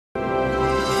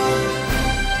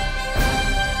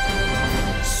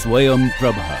Swayam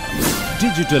Prabha.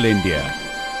 Digital India.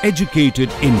 Educated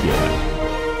India.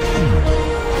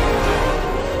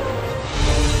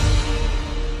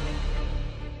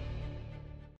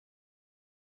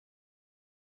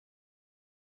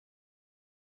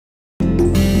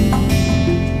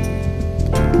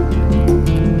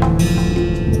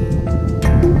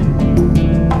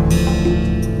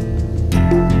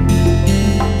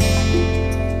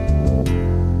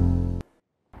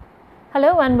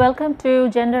 Hello and welcome to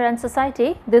Gender and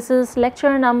Society. This is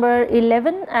lecture number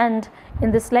 11, and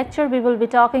in this lecture we will be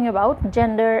talking about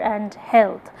gender and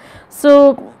health.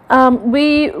 So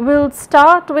we will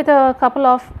start with a couple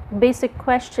of basic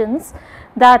questions,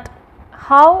 that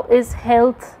how is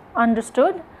health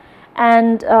understood,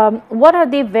 and what are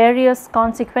the various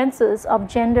consequences of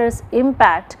gender's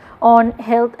impact on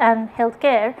health and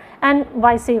healthcare, and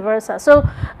vice versa. So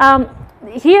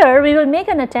here we will make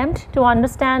an attempt to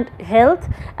understand health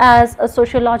as a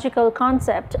sociological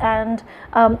concept, and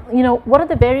what are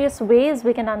the various ways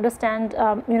we can understand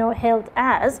health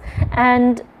as,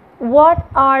 and what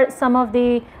are some of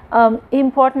the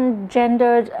important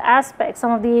gendered aspects,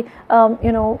 some of the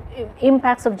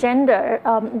impacts of gender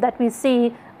that we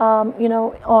see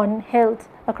on health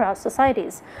across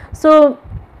societies. So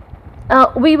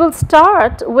we will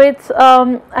start with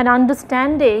an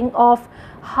understanding of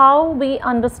how we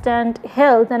understand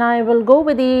health, and I will go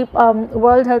with the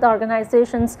World Health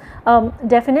Organization's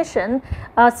definition: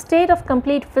 a state of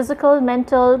complete physical,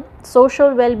 mental,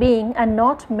 social well-being, and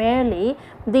not merely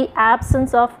the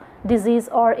absence of disease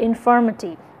or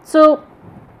infirmity. So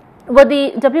what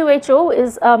the WHO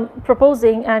is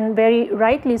proposing, and very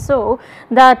rightly so,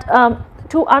 that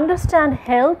to understand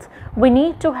health we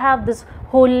need to have this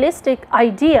holistic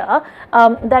idea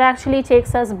that actually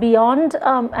takes us beyond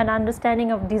an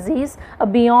understanding of disease,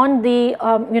 beyond the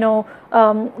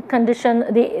condition,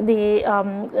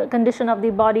 the condition of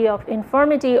the body of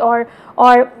infirmity, or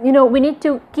we need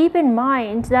to keep in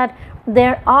mind that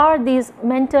there are these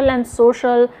mental and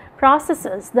social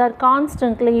processes that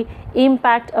constantly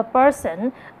impact a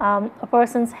person's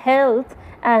health,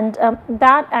 and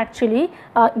that actually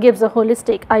gives a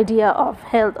holistic idea of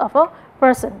health of a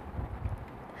person.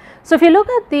 So if you look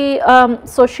at the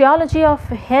sociology of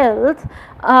health,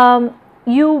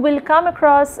 you will come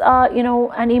across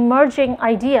an emerging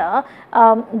idea,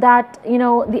 that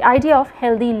the idea of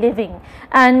healthy living,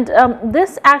 and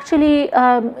this actually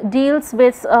deals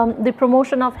with the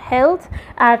promotion of health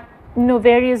at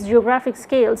various geographic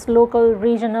scales, local,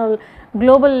 regional,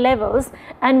 global levels,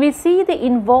 and we see the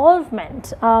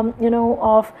involvement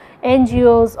of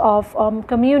NGOs, of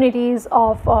communities,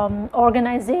 of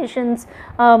organizations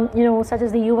such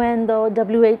as the UN, the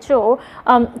WHO,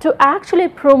 to actually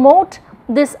promote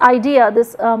this idea,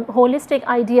 this holistic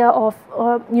idea of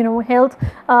health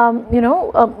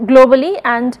globally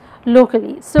and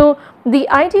locally. So the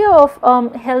idea of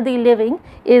healthy living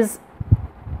is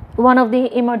one of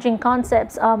the emerging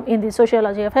concepts in the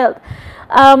sociology of health.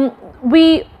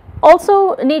 We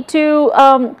also need to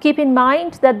keep in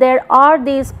mind that there are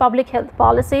these public health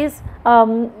policies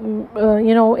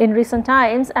in recent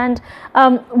times, and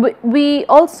we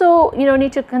also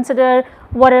need to consider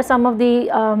what are some of the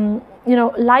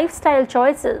lifestyle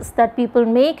choices that people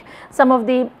make, some of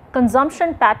the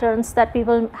consumption patterns that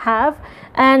people have,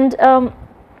 and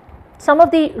some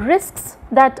of the risks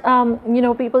that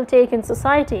people take in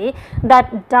society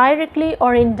that directly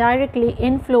or indirectly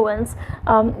influence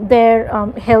their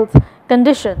health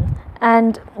condition,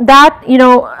 and that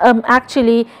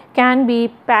actually can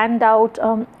be panned out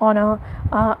on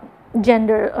a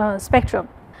gender spectrum.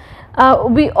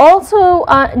 We also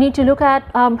need to look at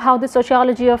how the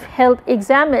sociology of health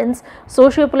examines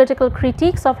socio-political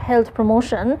critiques of health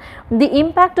promotion, the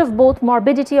impact of both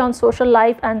morbidity on social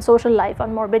life and social life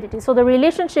on morbidity. So the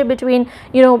relationship between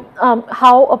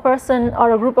how a person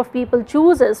or a group of people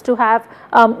chooses to have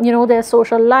their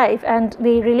social life, and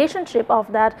the relationship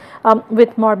of that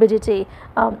with morbidity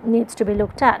needs to be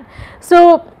looked at.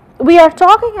 So we are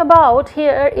talking about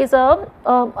here is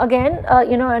again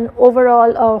an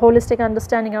overall holistic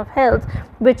understanding of health,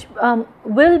 which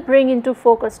will bring into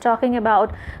focus talking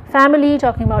about family,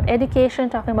 talking about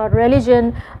education, talking about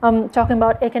religion, talking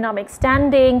about economic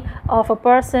standing of a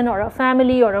person or a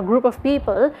family or a group of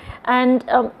people, and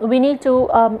we need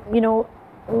to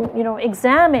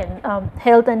examine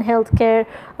health and healthcare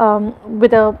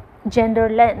with a gender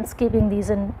lens, keeping these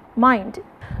in mind.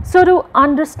 So to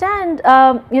understand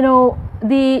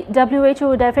the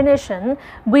WHO definition,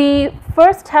 we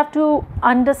first have to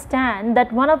understand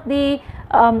that one of the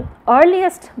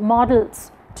earliest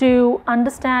models to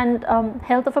understand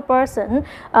health of a person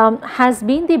has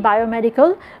been the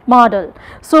biomedical model.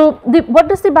 So, what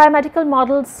does the biomedical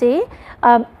model say?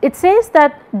 It says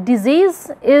that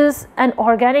disease is an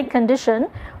organic condition.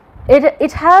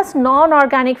 It has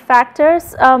non-organic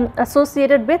factors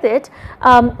associated with it,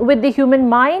 with the human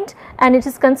mind, and it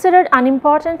is considered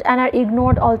unimportant and are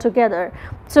ignored altogether.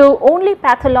 So, only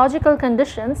pathological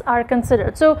conditions are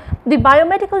considered. So, the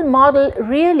biomedical model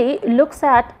really looks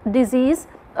at disease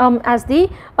as the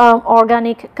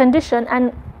organic condition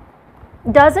and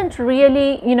doesn't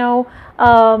really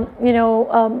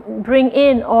bring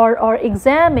in or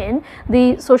examine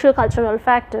the socio-cultural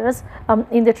factors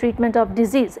in the treatment of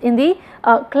disease in the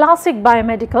classic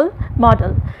biomedical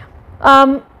model.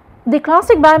 The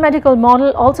classic biomedical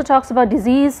model also talks about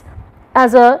disease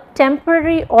as a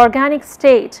temporary organic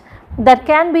state that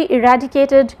can be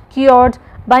eradicated, cured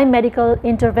by medical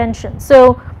intervention.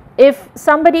 So, if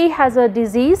somebody has a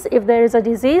disease, if there is a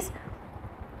disease,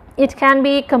 it can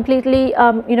be completely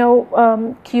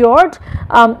cured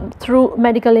through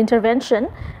medical intervention.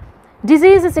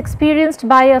 Disease is experienced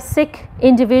by a sick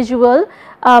individual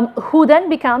who then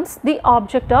becomes the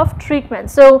object of treatment.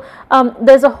 So,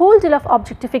 there is a whole deal of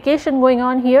objectification going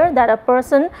on here, that a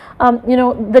person,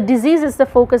 the disease is the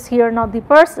focus here, not the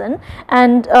person,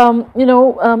 and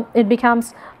it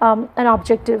becomes an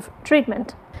objective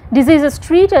treatment. Disease is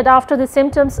treated after the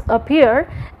symptoms appear.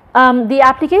 The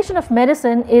application of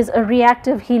medicine is a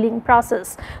reactive healing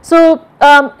process. So,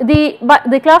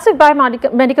 the classic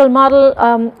biomedical model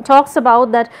talks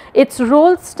about that its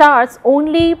role starts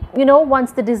only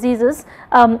once the disease is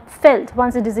felt,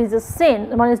 once the disease is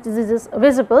seen, once the disease is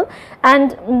visible,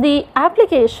 and the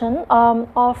application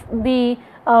of the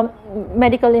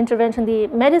medical intervention, the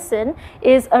medicine,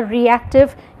 is a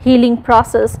reactive healing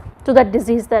process to that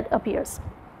disease that appears.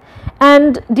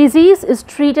 And disease is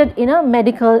treated in a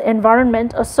medical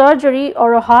environment, a surgery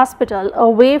or a hospital,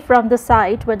 away from the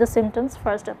site where the symptoms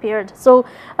first appeared. So,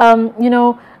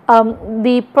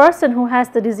 the person who has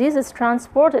the disease is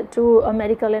transported to a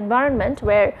medical environment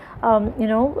where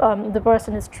the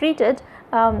person is treated.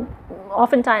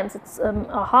 Oftentimes it's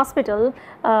a hospital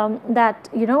that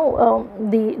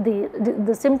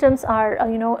the symptoms are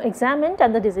examined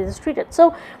and the disease is treated.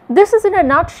 So, this is in a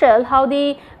nutshell how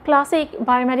the classic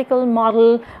biomedical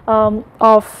model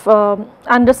of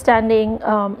understanding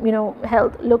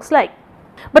health looks like.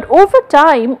 But over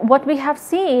time, what we have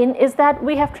seen is that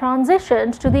we have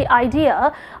transitioned to the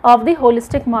idea of the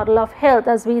holistic model of health,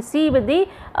 as we see with the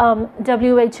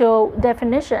WHO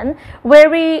definition, where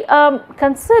we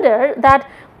consider that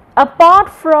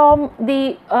apart from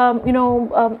the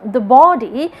the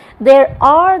body, there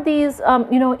are these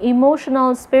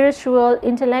emotional, spiritual,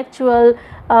 intellectual,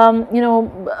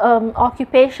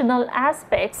 occupational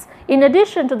aspects in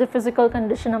addition to the physical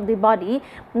condition of the body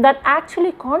that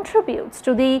actually contributes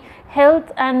to the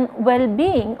health and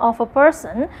well-being of a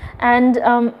person. And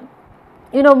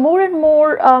more and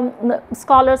more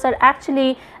scholars are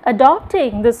actually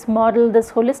adopting this model,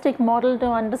 this holistic model, to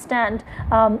understand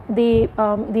the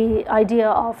idea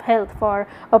of health for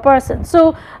a person.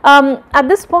 So, at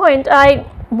this point, I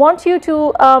want you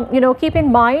to keep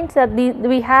in mind that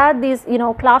we had these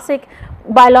classic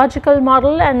biological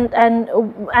model, and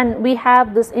we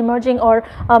have this emerging or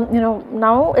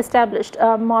now established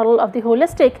model of the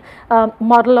holistic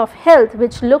model of health,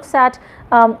 which looks at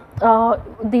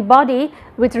the body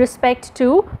with respect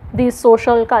to the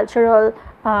social, cultural,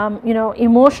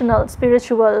 emotional,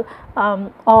 spiritual,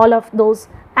 all of those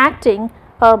acting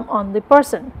on the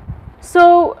person.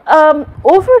 So,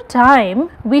 over time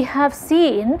we have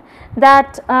seen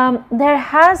that there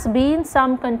has been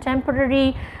some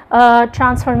contemporary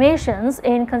transformations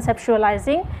in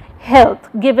conceptualizing health,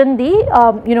 given the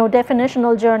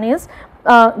definitional journeys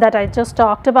that I just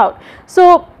talked about.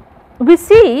 So, we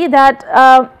see that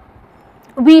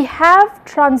we have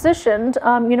transitioned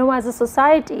as a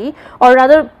society, or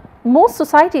rather most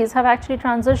societies have actually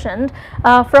transitioned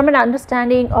from an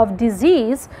understanding of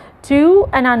disease to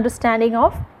an understanding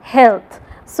of health.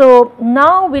 So,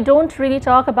 now we do not really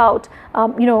talk about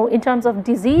in terms of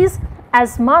disease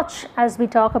as much as we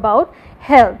talk about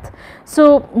health.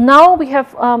 So, now we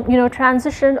have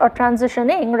transitioned, or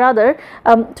transitioning rather,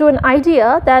 to an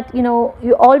idea that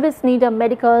you always need a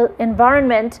medical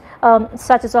environment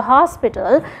such as a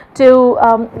hospital to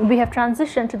we have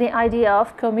transitioned to the idea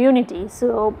of community.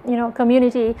 So,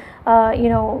 community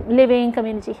living,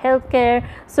 community healthcare.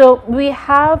 So, we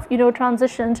have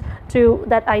transitioned to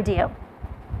that idea.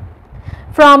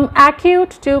 From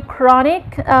acute to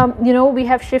chronic, we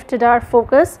have shifted our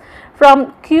focus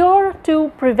from cure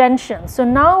to prevention. So,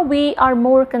 now we are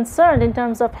more concerned in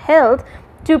terms of health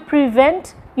to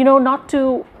prevent, not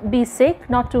to be sick,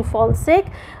 not to fall sick.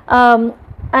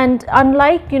 And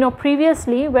unlike,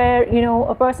 previously where,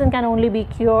 a person can only be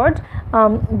cured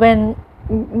when,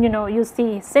 you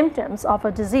see symptoms of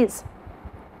a disease.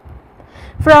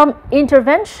 From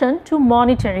intervention to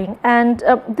monitoring, and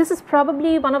this is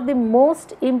probably one of the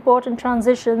most important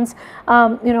transitions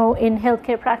in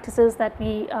healthcare practices that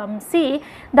we see,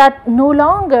 that no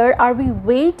longer are we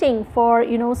waiting for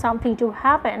something to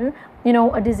happen,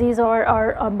 a disease or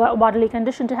a bodily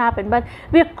condition to happen, but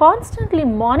we are constantly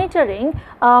monitoring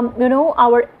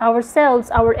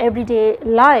ourselves, our everyday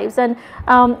lives. And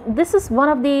this is one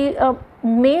of the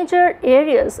major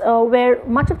areas where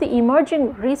much of the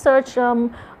emerging research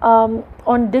on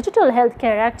digital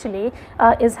healthcare actually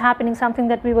is happening, something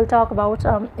that we will talk about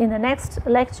in the next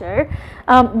lecture.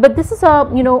 But this is a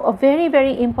very,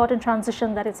 very important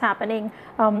transition that is happening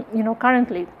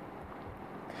currently.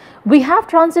 We have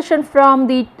transitioned from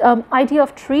the idea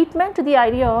of treatment to the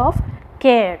idea of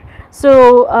care.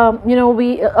 So,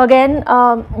 we again,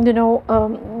 again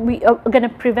a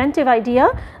preventive idea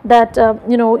that,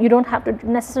 you don't have to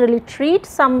necessarily treat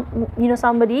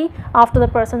somebody after the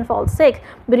person falls sick,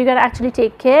 but you can actually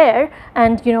take care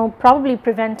and, probably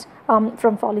prevent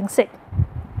from falling sick.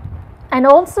 And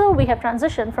also we have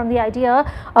transitioned from the idea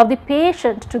of the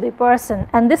patient to the person,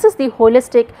 and this is the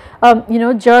holistic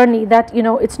journey, that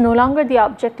it's no longer the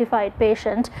objectified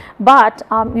patient, but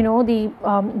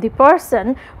the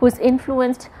person who is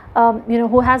influenced,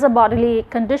 who has a bodily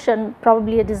condition,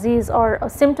 probably a disease or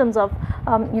symptoms of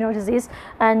disease,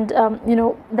 and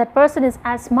that person is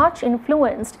as much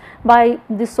influenced by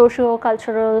the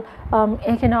socio-cultural,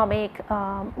 economic,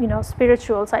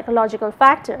 spiritual, psychological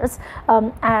factors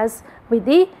as with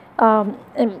the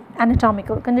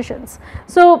anatomical conditions.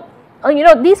 So,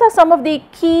 these are some of the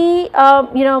key,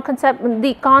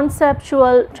 the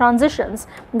conceptual transitions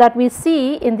that we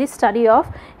see in the study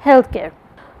of healthcare.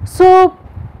 So,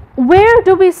 where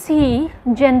do we see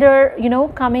gender,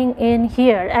 coming in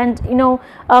here? And,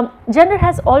 gender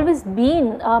has always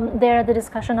been there at the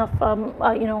discussion of,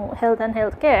 health and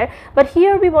healthcare, but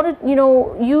here we want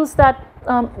to, use that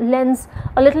lens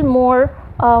a little more,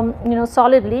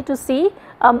 solidly to see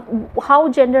how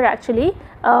gender actually,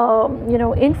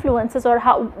 influences, or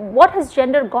what has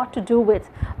gender got to do with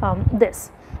this.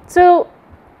 So,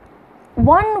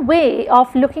 one way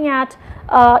of looking at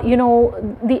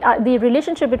the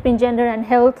relationship between gender and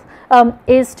health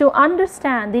is to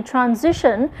understand the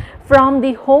transition from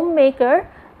the homemaker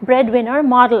breadwinner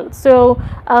model. So,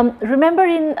 remember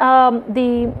in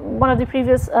one of the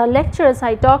previous lectures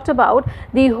I talked about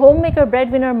the homemaker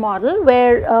breadwinner model,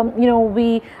 where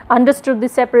we understood the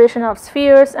separation of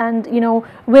spheres, and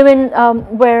women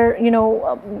were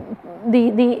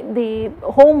the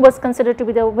home was considered to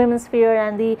be the women's sphere,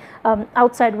 and the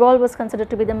outside world was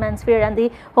considered to be the men's sphere, and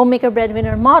the homemaker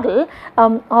breadwinner model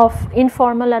of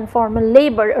informal and formal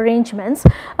labor arrangements.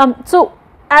 So,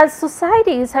 as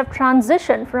societies have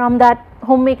transitioned from that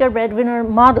homemaker breadwinner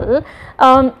model,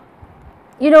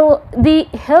 the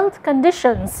health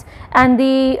conditions and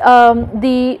the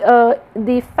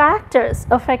factors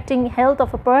affecting health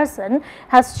of a person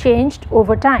has changed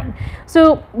over time.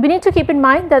 So, we need to keep in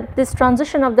mind that this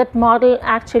transition of that model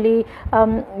actually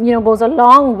goes a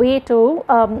long way to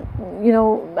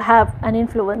have an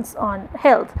influence on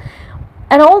health.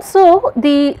 And also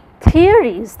the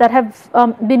theories that have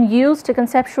been used to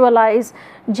conceptualize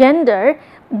gender,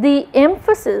 the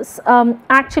emphasis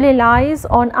actually lies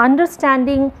on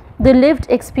understanding the lived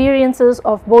experiences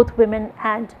of both women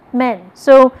and men.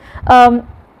 So,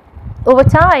 over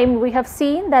time we have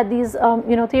seen that these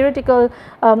theoretical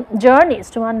journeys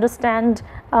to understand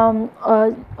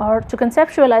or to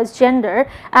conceptualize gender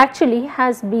actually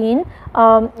has been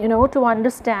to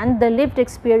understand the lived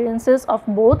experiences of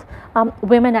both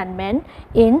women and men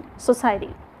in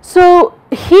society. So,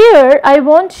 here I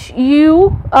want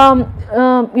you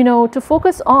to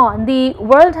focus on the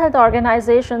World Health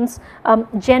Organization's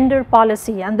gender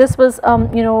policy, and this was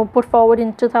put forward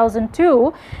in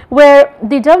 2002, where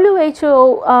the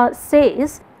WHO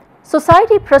says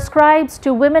society prescribes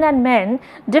to women and men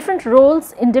different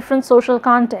roles in different social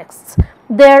contexts.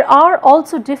 There are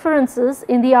also differences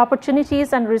in the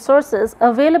opportunities and resources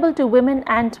available to women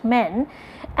and men,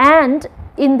 and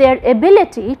in their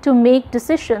ability to make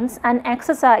decisions and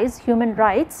exercise human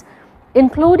rights,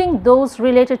 including those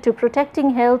related to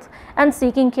protecting health and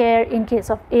seeking care in case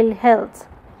of ill health.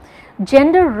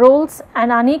 Gender roles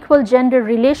and unequal gender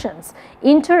relations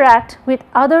interact with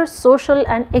other social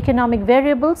and economic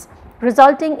variables,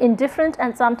 resulting in different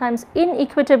and sometimes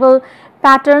inequitable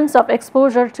patterns of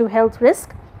exposure to health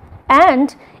risk,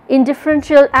 and in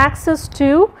differential access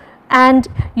to and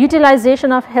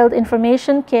utilization of health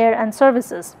information, care and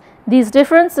services. These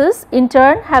differences in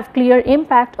turn have clear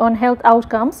impact on health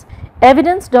outcomes.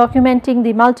 Evidence documenting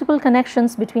the multiple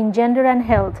connections between gender and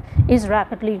health is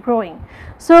rapidly growing.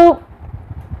 So,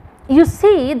 you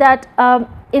see that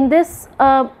in this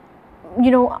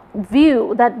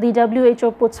view that the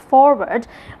WHO puts forward,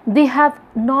 they have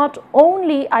not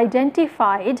only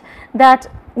identified that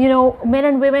men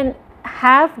and women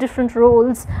have different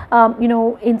roles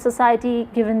in society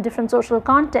given different social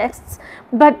contexts,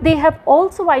 but they have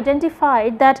also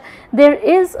identified that there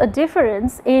is a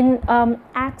difference in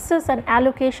access and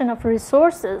allocation of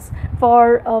resources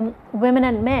for women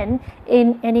and men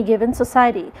in any given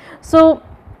society. So,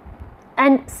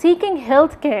 and seeking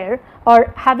health care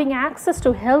or having access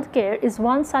to health care is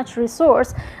one such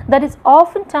resource that is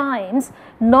oftentimes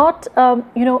not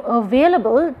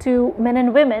available to men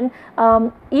and women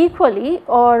equally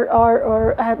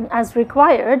or as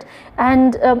required,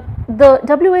 and the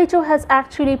WHO has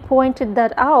actually pointed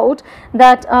that out,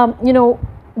 that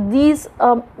these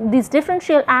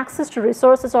differential access to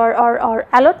resources or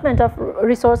allotment of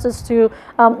resources to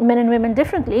men and women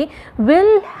differently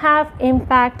will have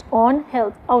impact on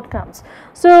health outcomes.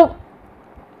 So,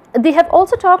 they have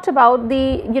also talked about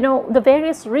the the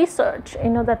various research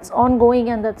that's ongoing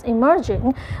and that's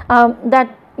emerging,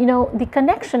 that the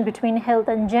connection between health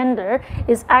and gender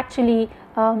is actually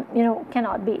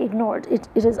cannot be ignored. It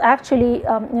is actually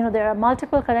there are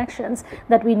multiple connections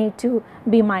that we need to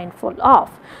be mindful of.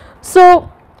 So,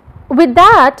 with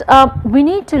that, we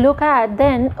need to look at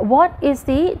then what is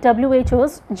the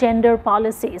WHO's gender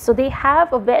policy. So, they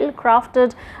have a well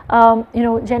crafted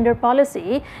gender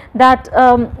policy that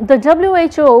the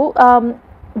WHO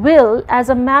will, as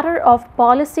a matter of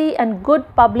policy and good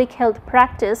public health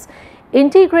practice,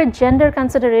 integrate gender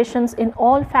considerations in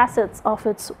all facets of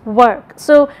its work.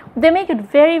 So, they make it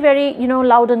very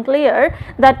loud and clear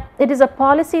that it is a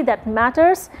policy that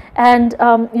matters, and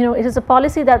it is a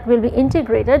policy that will be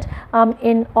integrated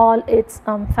in all its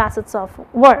facets of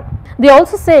work. They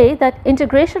also say that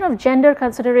integration of gender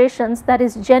considerations, that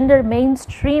is gender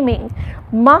mainstreaming,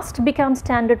 must become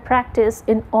standard practice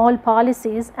in all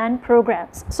policies and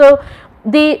programs. So,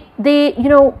 they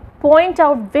point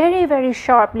out very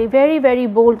sharply, very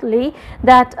boldly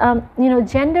that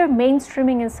gender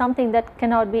mainstreaming is something that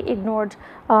cannot be ignored.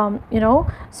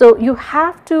 So you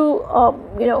have to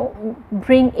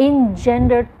bring in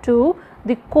gender to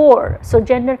the core. So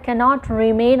gender cannot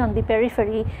remain on the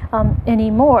periphery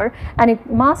anymore, and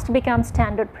it must become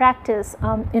standard practice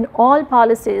in all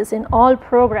policies, in all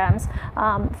programs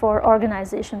for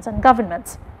organizations and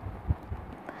governments.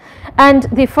 And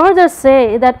they further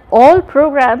say that all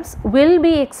programs will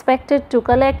be expected to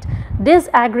collect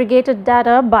disaggregated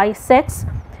data by sex,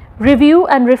 review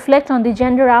and reflect on the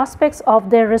gender aspects of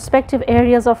their respective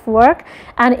areas of work,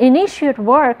 and initiate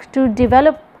work to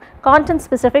develop content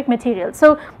specific materials.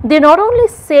 So, they not only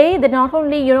say, they not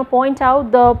only point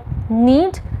out the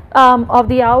need of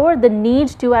the hour, the need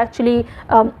to actually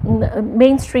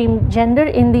mainstream gender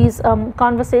in these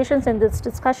conversations, in these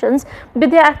discussions,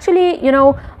 but they actually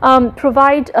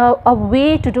provide a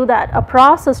way to do that, a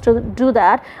process to do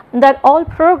that, that all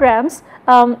programs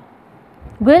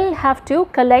will have to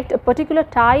collect a particular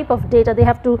type of data. They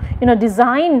have to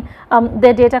design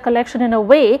their data collection in a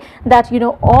way that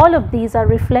all of these are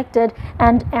reflected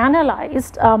and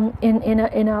analyzed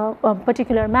in a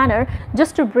particular manner,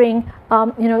 just to bring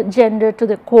gender to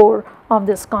the core of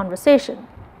this conversation.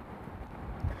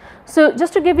 So,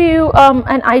 just to give you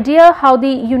an idea how the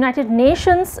United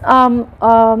Nations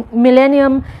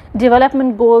Millennium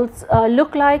Development Goals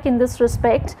look like in this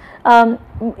respect,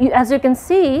 as you can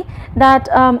see that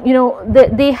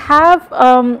they have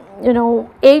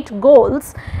 8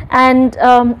 goals, and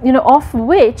of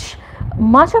which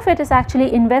much of it is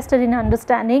actually invested in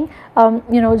understanding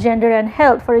gender and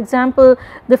health. For example,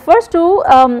 the first 2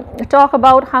 talk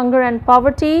about hunger and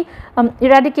poverty,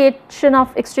 eradication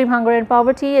of extreme hunger and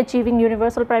poverty, achieving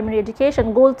universal primary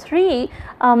education. Goal 3,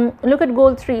 look at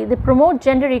goal 3, they promote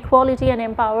gender equality and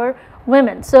empower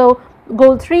women. So,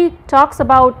 goal 3 talks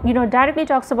about directly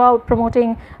talks about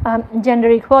promoting gender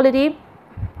equality.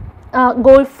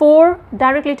 Goal 4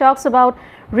 directly talks about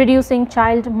reducing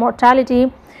child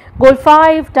mortality. Goal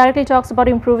 5 directly talks about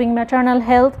improving maternal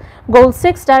health. Goal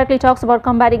 6 directly talks about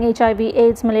combating HIV,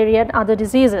 AIDS, malaria and other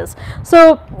diseases.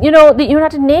 So, the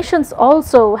United Nations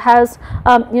also has,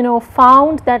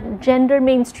 found that gender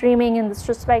mainstreaming in this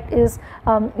respect is,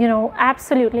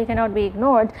 absolutely cannot be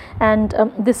ignored, and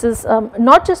this is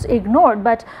not just ignored,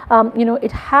 but,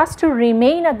 it has to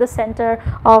remain at the center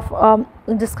of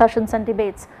discussions and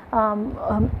debates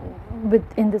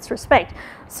in this respect.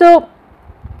 So,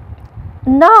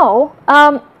 now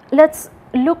let's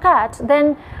look at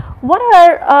then what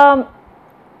are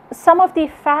some of the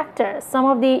factors, some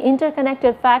of the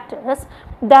interconnected factors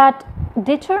that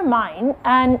determine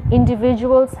an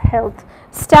individual's health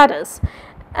status.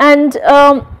 And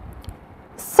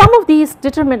some of these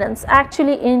determinants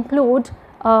actually include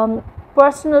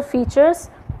personal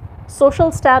features,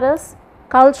 social status,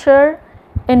 culture,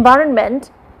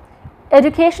 environment,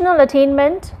 educational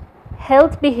attainment,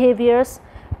 health behaviors,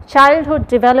 childhood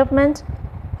development,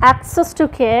 access to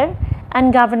care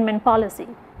and government policy.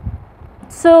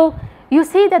 So, you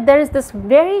see that there is this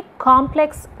very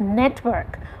complex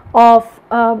network of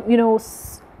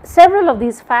several of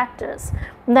these factors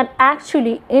that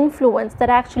actually influence, that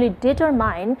actually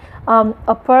determine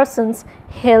a person's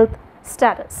health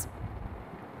status.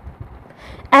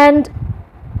 And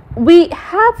we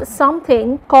have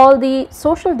something called the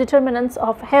social determinants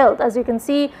of health, as you can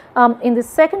see in the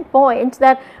second point,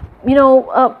 that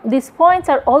these points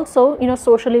are also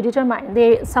socially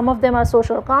determined. Some of them are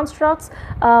social constructs,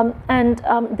 and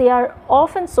they are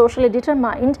often socially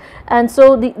determined, and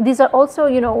so these are also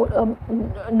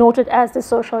noted as the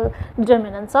social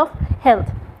determinants of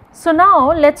health. So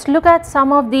now let's look at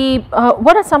some of the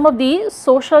what are some of the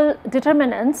social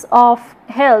determinants of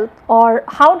health, or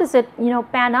how does it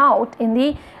pan out in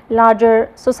the larger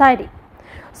society.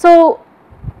 So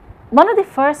one of the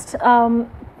first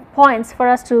points for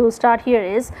us to start here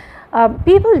is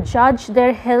people judge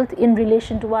their health in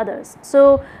relation to others.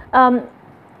 So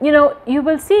you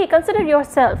will see, consider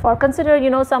yourself, or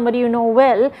consider somebody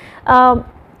well,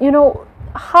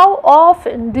 how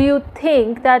often do you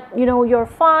think that you're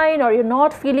fine, or you're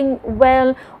not feeling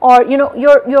well, or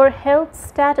your health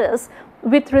status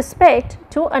with respect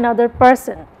to another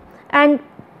person. And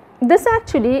this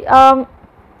actually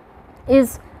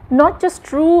is not just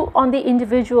true on the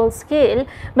individual scale,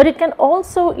 but it can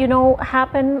also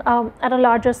happen at a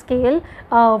larger scale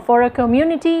for a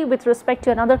community with respect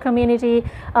to another community,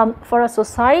 for a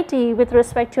society with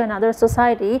respect to another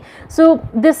society. So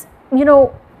this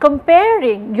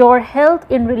comparing your health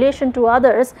in relation to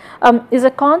others is a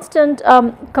constant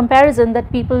comparison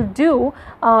that people do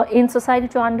in society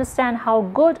to understand how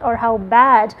good or how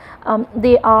bad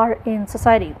they are in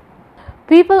society.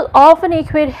 People often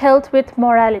equate health with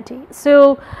morality.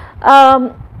 So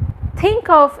think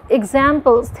of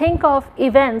examples, think of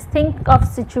events, think of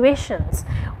situations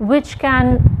which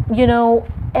can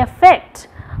affect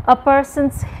a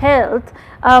person's health,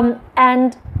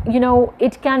 and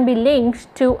it can be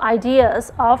linked to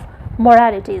ideas of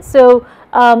morality. So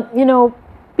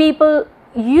people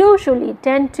usually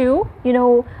tend to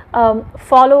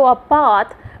follow a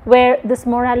path where this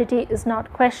morality is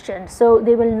not questioned. So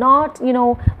they will not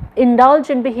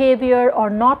indulge in behavior or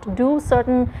not do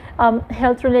certain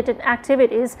health related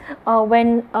activities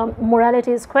when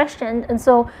morality is questioned, and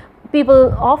so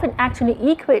people often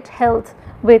actually equate health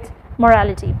with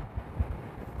morality.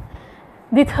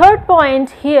 The third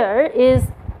point here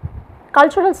is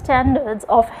cultural standards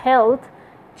of health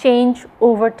change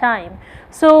over time.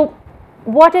 So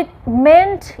what it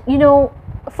meant,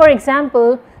 for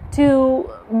example, to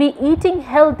be eating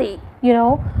healthy,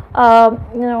 10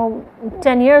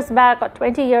 years back or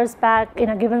 20 years back in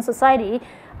a given society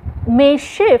may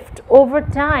shift over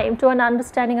time to an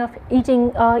understanding of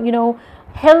eating,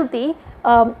 healthy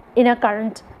in a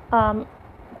current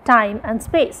time and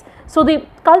space. So the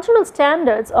cultural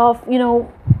standards of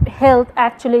health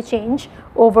actually change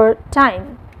over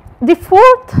time. The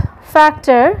fourth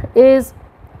factor is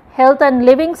health and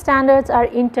living standards are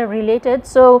interrelated.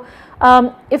 So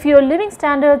if your living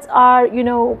standards are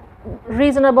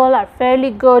reasonable, are fairly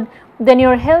good, then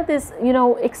your health is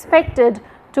expected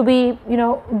to be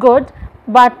good.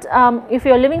 But if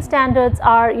your living standards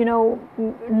are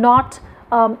not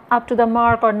up to the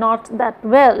mark or not that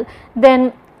well,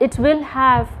 then it will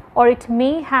have, or it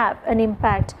may have, an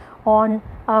impact on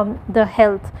the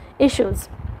health issues.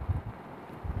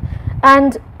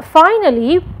 And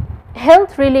finally,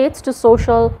 health relates to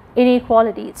social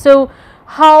inequality. So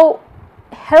how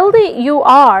healthy you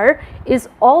are is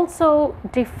also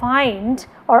defined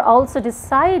or also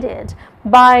decided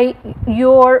by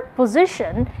your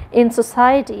position in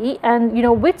society, and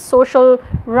which social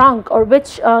rank or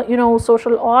which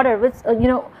social order, which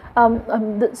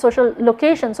the social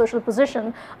location, social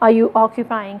position are you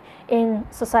occupying in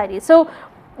society. So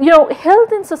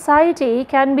health in society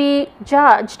can be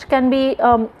judged, can be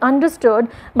understood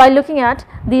by looking at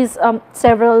these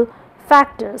several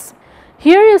factors.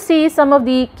 Here you see some of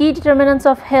the key determinants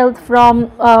of health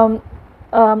from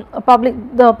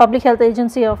the Public Health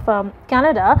Agency of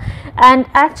Canada, and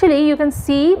actually you can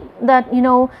see that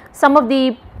some of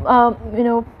the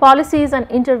policies and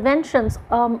interventions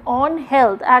on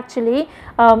health actually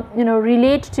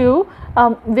relate to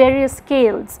various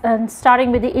scales, and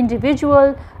starting with the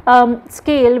individual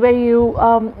scale, where you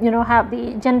have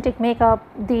the genetic makeup,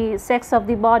 the sex of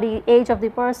the body, age of the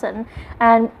person,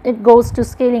 and it goes to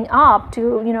scaling up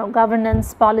to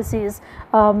governance policies,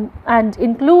 and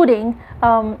including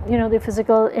the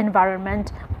physical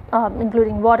environment,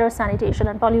 including water, sanitation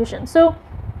and pollution. So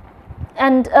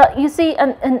and you see,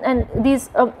 and these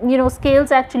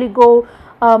scales actually go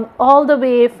all the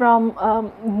way from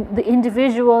the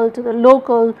individual to the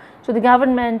local to the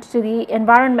government to the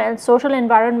environment, social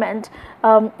environment,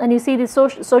 and you see the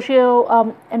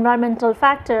socio environmental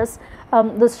factors,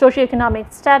 the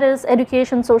socioeconomic status,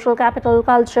 education, social capital,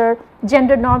 culture,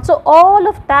 gender norms. So all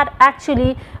of that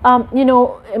actually in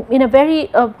a very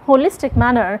holistic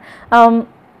manner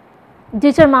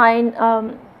determine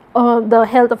the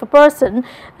health of a person,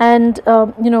 and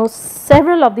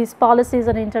several of these policies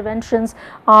and interventions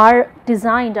are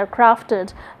designed, are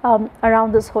crafted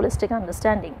around this holistic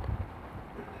understanding.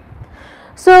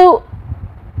 So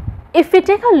if we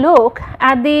take a look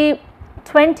at the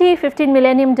 2015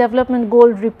 Millennium Development Goal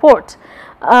Report,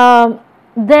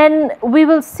 then we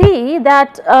will see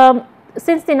that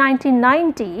since the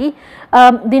 1990,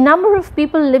 the number of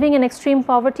people living in extreme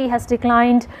poverty has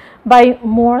declined by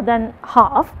more than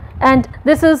half. And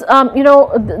this is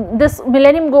this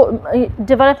Millennium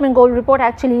Development Goal Report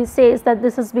actually says that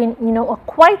this has been a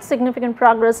quite significant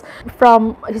progress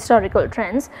from historical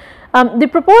trends. The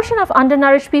proportion of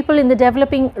undernourished people in the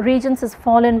developing regions has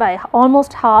fallen by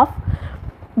almost half.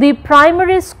 The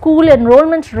primary school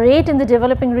enrollment rate in the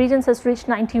developing regions has reached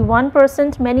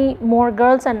 91%. Many more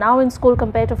girls are now in school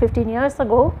compared to 15 years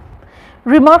ago.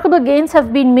 Remarkable gains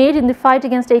have been made in the fight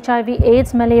against HIV,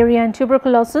 AIDS, malaria and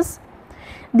tuberculosis.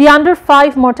 The under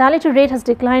 5 mortality rate has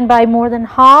declined by more than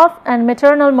half, and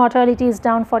maternal mortality is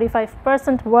down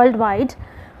 45% worldwide.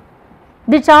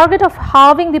 The target of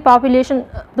halving the population,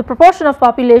 the proportion of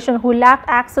population who lacked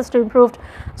access to improved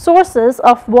sources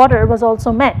of water was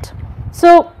also met.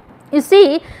 So you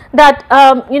see that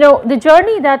the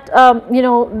journey that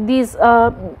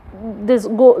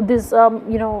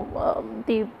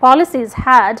the policies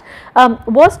had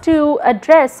was to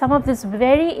address some of these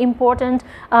very important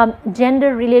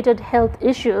gender related health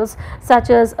issues, such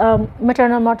as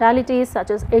maternal mortality, such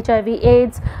as HIV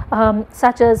AIDS,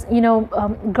 such as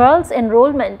girls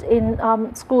enrollment in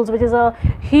schools, which is a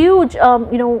huge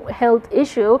health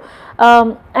issue,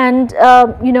 and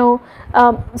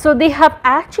so they have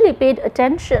actually paid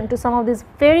attention to some of these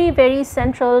very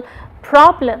central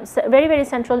problems, very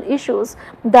central issues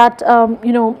that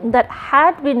that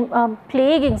had been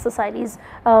plaguing societies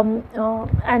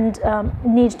and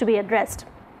need to be addressed.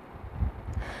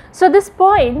 So at this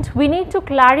point we need to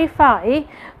clarify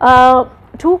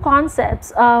two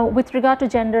concepts with regard to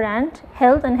gender and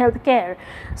health care.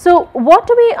 So what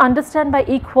do we understand by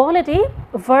equality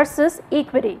versus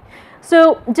equity?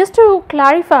 So just to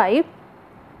clarify,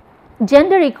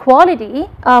 gender equality,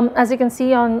 as you can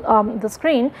see on the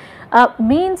screen,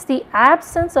 means the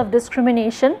absence of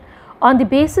discrimination on the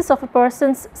basis of a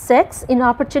person's sex in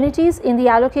opportunities, in the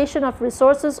allocation of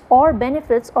resources or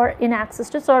benefits, or in access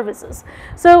to services.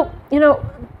 So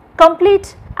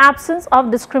complete absence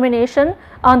of discrimination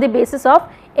on the basis of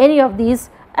any of these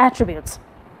attributes.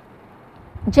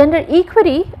 Gender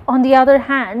equity, on the other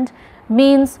hand,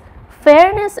 means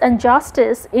fairness and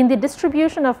justice in the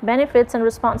distribution of benefits and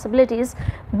responsibilities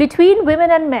between women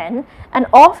and men, and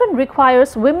often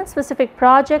requires women specific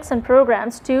projects and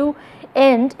programs to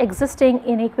end existing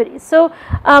inequities. So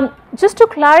just to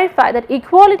clarify that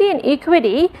equality and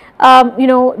equity,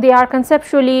 they are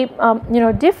conceptually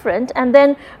different, and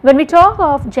then when we talk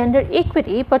of gender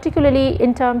equity, particularly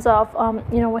in terms of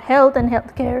health and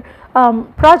healthcare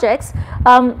projects,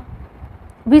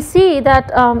 we see that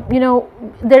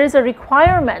there is a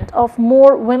requirement of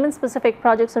more women specific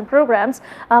projects and programs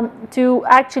to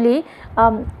actually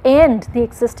end the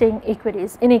existing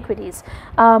inequities.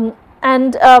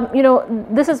 And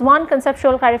this is one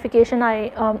conceptual clarification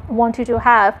I want you to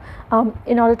have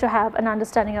in order to have an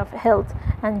understanding of health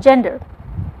and gender.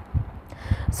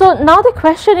 So now the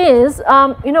question is,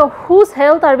 whose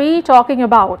health are we talking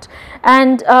about?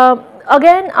 And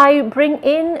again, I bring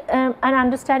in an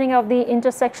understanding of the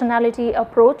intersectionality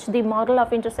approach, the model of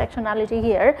intersectionality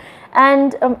here,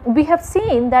 and we have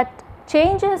seen that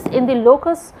changes in the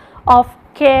locus of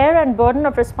care and burden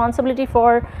of responsibility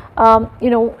for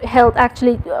health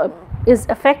actually is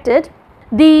affected.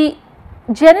 The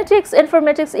genetics,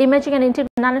 informatics, imaging and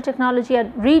nanotechnology are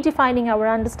redefining our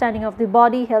understanding of the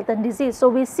body, health and disease. So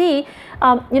we see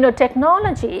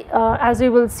technology, as we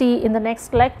will see in the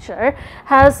next lecture,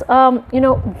 has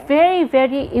very,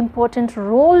 very important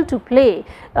role to play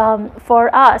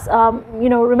for us.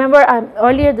 Remember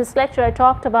earlier this lecture I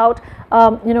talked about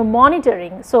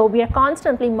monitoring. So we are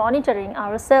constantly monitoring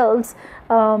ourselves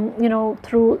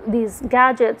through these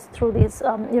gadgets, through these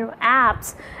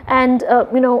apps, and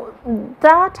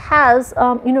that has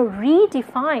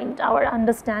redefined our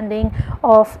understanding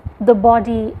of the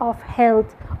body, of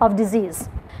health, of disease.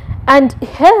 And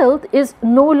health is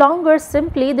no longer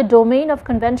simply the domain of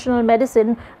conventional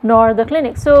medicine nor the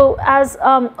clinic. So as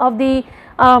of the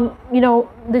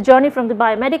the journey from the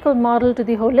biomedical model to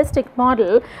the holistic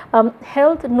model,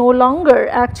 health no longer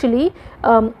actually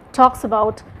talks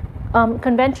about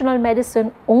conventional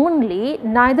medicine only,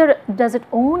 neither does it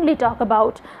only talk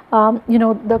about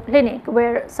the clinic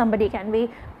where somebody can be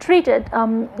treated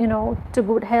to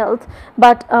good health,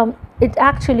 but it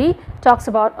actually talks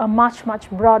about a much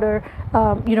broader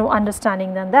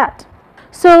understanding than that.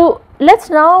 So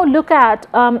let's now look at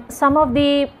some of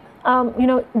the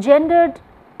gendered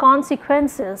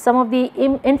consequences, some of the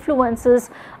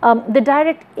influences, the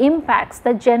direct impacts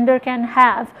that gender can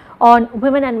have on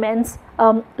women and men's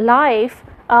life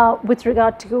with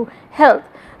regard to health.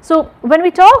 So when we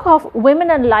talk of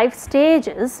women and life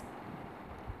stages,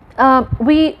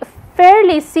 we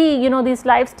fairly see these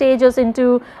life stages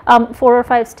into 4 or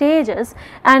 5 stages,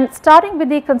 and starting with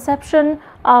the conception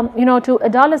to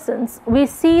adolescence, we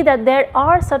see that there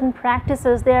are certain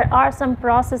practices, there are some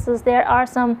processes, there are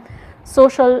some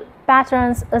social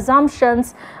patterns,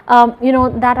 assumptions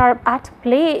that are at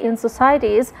play in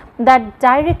societies that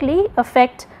directly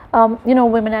affect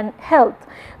women and health.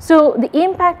 So the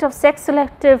impact of sex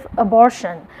selective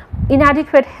abortion,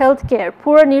 inadequate health care,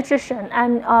 poor nutrition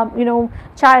and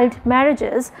child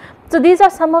marriages. So these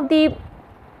are some of the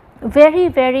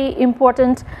very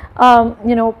important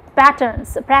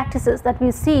patterns, practices that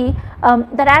we see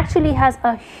that actually has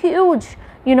a huge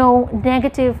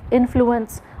negative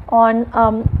influence on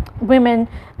women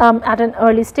at an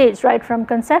early stage, right from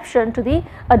conception to the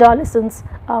adolescence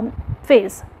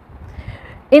phase.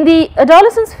 In the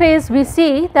adolescence phase, we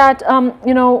see that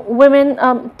women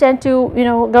tend to,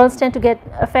 girls tend to get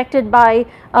affected by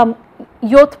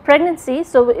youth pregnancy.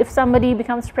 So if somebody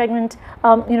becomes pregnant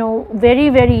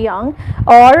very young,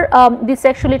 or the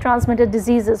sexually transmitted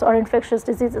diseases or infectious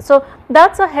diseases. So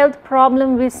that's a health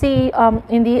problem we see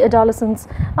in the adolescence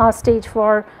stage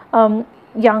for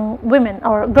young women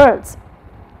or girls.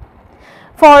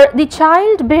 For the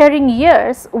childbearing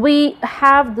years, we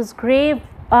have this grave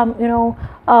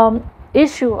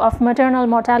issue of maternal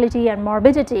mortality and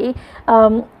morbidity,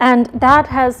 and that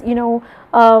has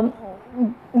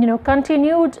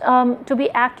continued to be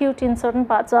acute in certain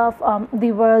parts of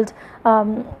the world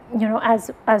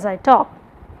as I talk.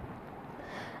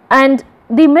 And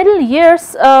the middle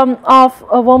years of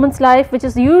a woman's life, which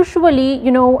is usually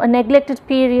a neglected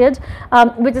period,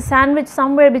 which is sandwiched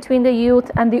somewhere between the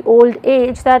youth and the old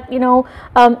age, that when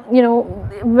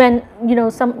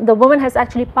the woman has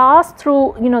actually passed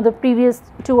through the previous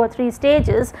 2 or 3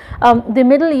 stages, the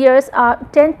middle years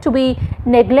tend to be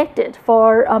neglected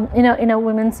for in a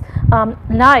woman's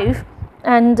life,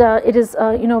 and it is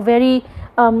very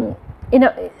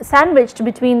sandwiched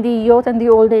between the youth and the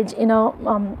old age in a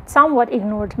somewhat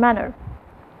ignored manner.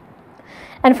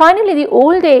 And finally, the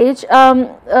old age,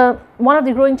 one of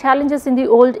the growing challenges in the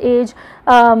old age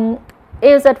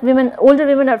is that older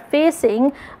women are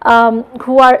facing,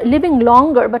 who are living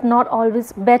longer but not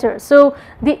always better. So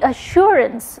the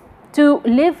assurance to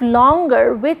live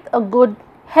longer with a good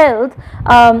health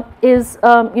is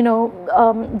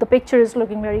the picture is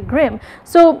looking very grim.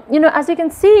 So as you can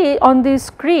see on the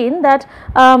screen that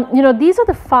these are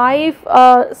the 5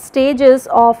 stages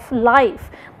of life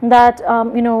that a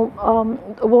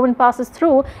woman passes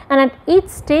through, and at each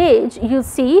stage you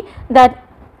see that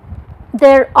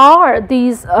there are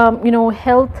these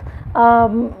health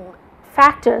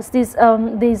factors, these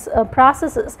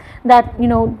processes that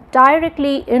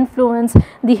directly influence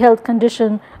the health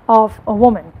condition of a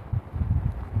woman.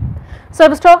 So I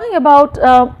was talking about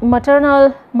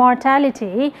maternal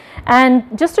mortality, and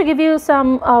just to give you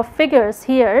some figures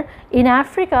here, in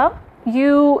Africa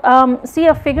you see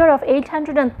a figure of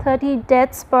 830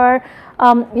 deaths per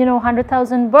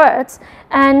 100,000 births,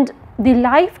 and the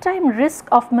lifetime risk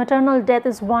of maternal death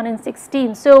is 1 in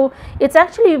 16. So it's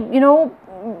actually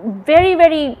very,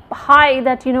 very high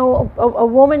that a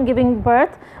woman giving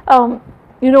birth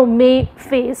may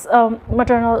face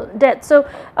maternal death. So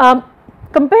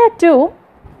compared to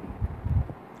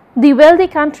the wealthy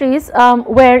countries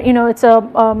where it's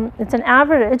an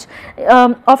average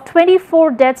of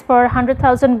 24 deaths per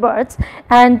 100,000 births,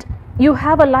 and you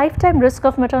have a lifetime risk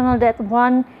of maternal death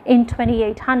 1 in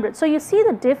 2,800. So you see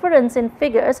the difference in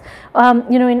figures.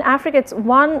 In Africa it's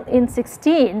 1 in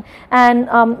 16,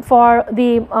 and for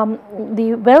the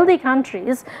wealthy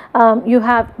countries you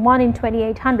have 1 in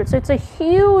 2,800. So it's a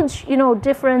huge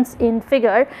difference in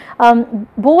figure,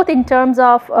 both in terms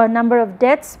of number of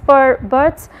deaths per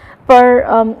births per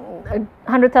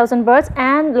 100,000 births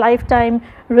and lifetime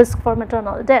risk for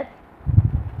maternal death.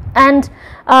 And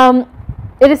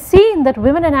it is seen that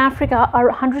women in Africa are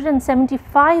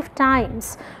 175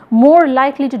 times more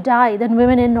likely to die than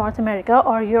women in North America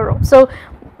or Europe. So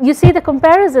you see the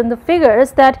comparison, the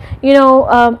figures, that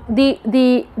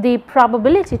the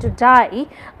probability to die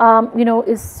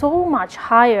is so much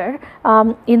higher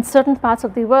in certain parts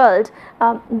of the world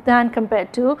than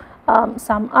compared to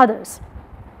some others.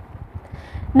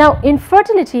 Now,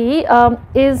 infertility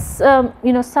is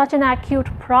such an acute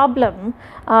problem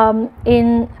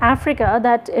in Africa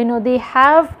that they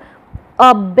have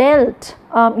a belt,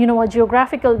 a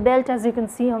geographical belt, as you can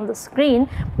see on the screen,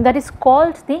 that is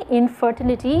called the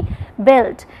infertility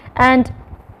belt. And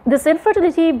this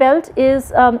infertility belt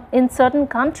is in certain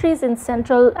countries in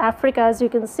Central Africa, as you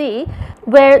can see,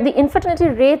 where the infertility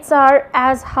rates are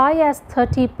as high as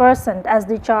 30%, as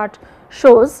the chart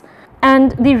shows.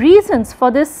 And the reasons for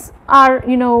this are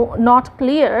not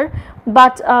clear,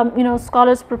 but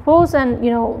scholars propose, and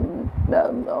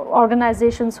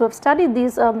organizations who have studied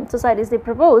these societies, they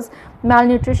propose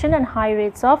malnutrition and high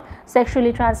rates of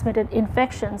sexually transmitted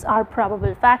infections are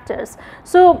probable factors.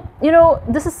 So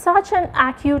this is such an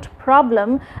acute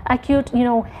problem, acute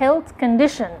health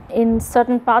condition in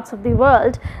certain parts of the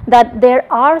world, that there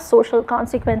are social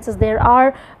consequences, there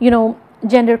are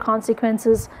gender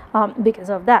consequences because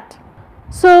of that.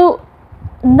 So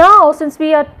now, since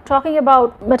we are talking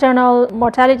about maternal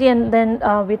mortality and then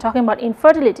we're talking about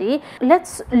infertility,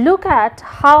 let's look at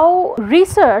how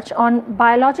research on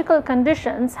biological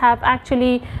conditions have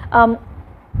actually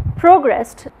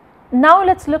progressed. Now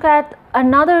let's look at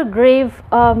another grave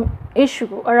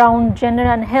issue around gender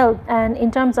and health, and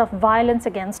in terms of violence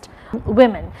against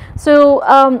women. So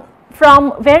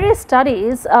from various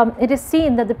studies, it is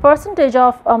seen that the percentage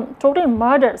of total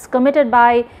murders committed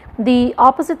by the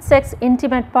opposite sex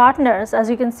intimate partners, as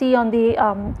you can see on the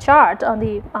chart, on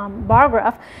the bar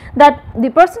graph, that the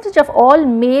percentage of all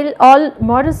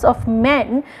murders of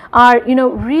men are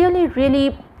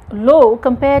really low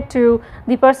compared to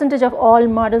the percentage of all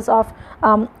murders of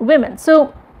women.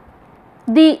 So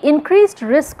the increased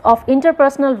risk of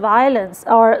interpersonal violence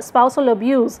or spousal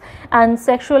abuse and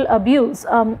sexual abuse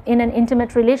in an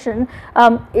intimate relation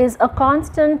is a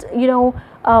constant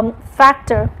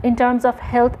factor in terms of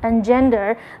health and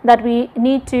gender that we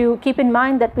need to keep in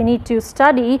mind, that we need to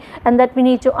study, and that we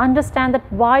need to understand that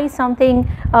why something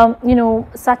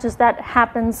such as that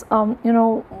happens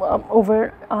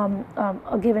over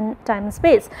a given time and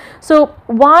space. So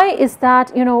why is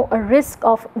that a risk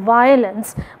of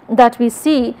violence that we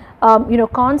see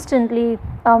constantly,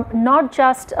 not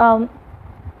just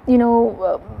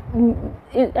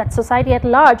at society at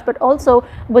large, but also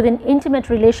within intimate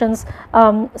relations,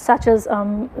 such as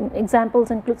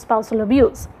examples include spousal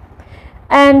abuse.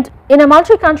 And in a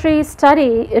multi-country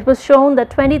study, it was shown that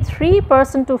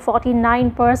 23% to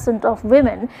 49% of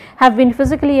women have been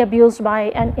physically abused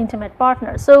by an intimate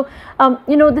partner. So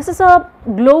this is a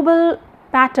global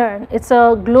pattern, it's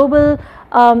a global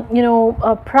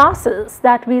a process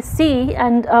that we see,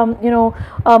 and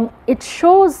it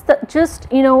shows that just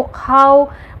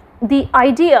how the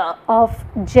idea of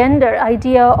gender,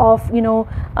 idea of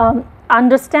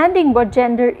understanding what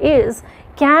gender is,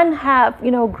 can have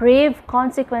grave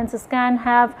consequences, can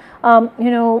have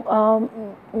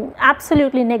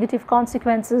absolutely negative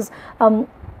consequences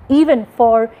even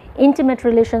for intimate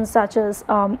relations such as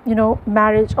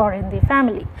marriage or in the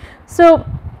family. So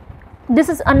this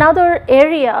is another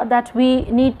area that we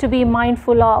need to be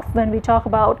mindful of when we talk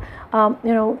about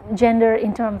gender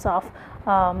in terms of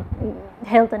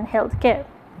health and health care.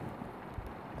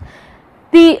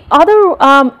 The other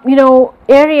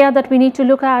area that we need to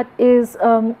look at is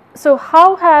so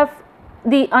how have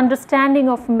the understanding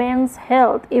of men's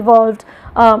health evolved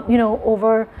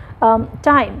over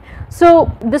time.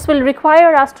 So this will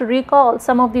require us to recall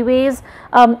some of the ways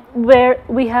where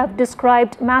we have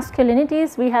described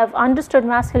masculinities, we have understood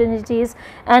masculinities,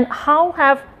 and how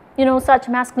have such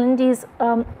masculinities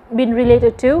been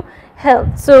related to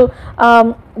health. So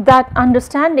that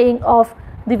understanding of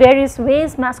the various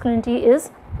ways masculinity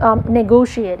is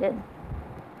negotiated.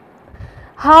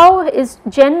 How is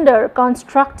gender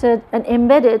constructed and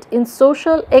embedded in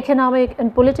social, economic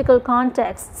and political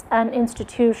contexts and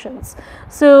institutions?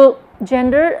 So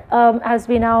gender, as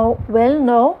we now well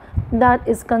know, that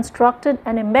is constructed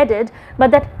and embedded,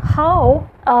 but that how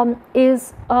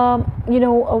is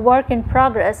a work in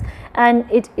progress, and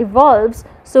it evolves.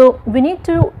 So we need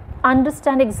to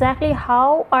understand exactly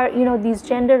how are these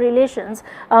gender relations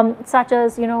such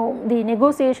as the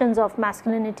negotiations of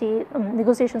masculinity,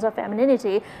 negotiations of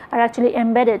femininity are actually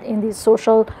embedded in these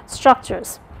social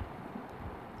structures.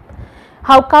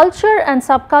 How culture and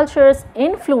subcultures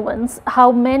influence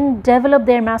how men develop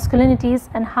their masculinities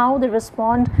and how they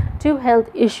respond to health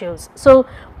issues. So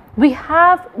we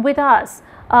have with us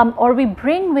or we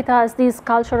bring with us these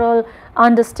cultural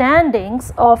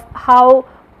understandings of how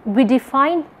we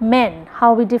define men,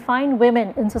 how we define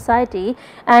women in society,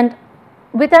 and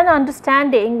with an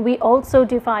understanding we also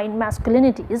define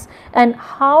masculinities and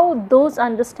how those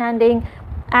understanding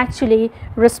actually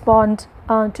respond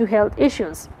to health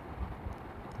issues.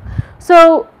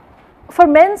 So for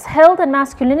men's health and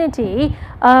masculinity,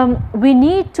 we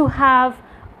need to have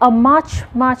a much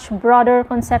broader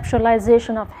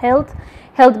conceptualization of health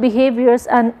behaviors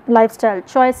and lifestyle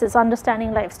choices,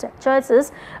 understanding lifestyle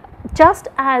choices, just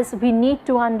as we need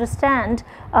to understand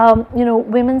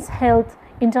women's health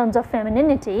in terms of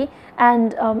femininity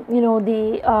and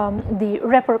the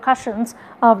repercussions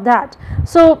of that.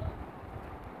 So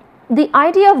the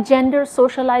idea of gender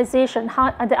socialization,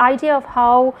 the idea of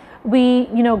how we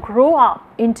grow up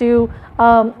into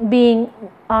being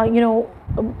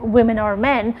women or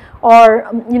men, or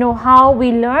how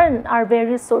we learn our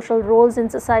various social roles in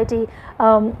society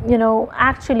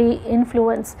actually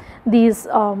influence these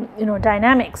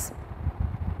dynamics.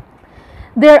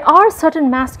 There are certain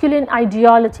masculine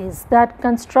ideologies that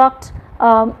construct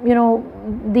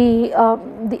the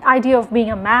idea of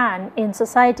being a man in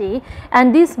society,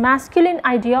 and these masculine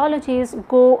ideologies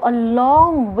go a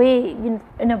long way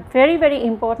in a very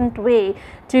important way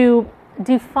to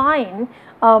define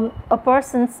a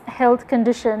person's health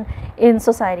condition in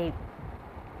society.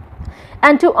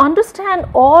 And to understand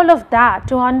all of that,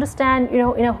 to understand in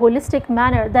a holistic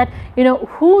manner that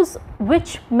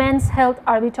which men's health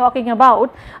are we talking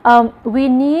about, we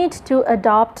need to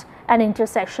adopt an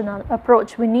intersectional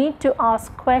approach. We need to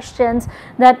ask questions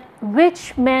that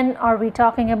which men are we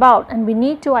talking about, and we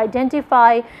need to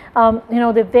identify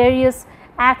the various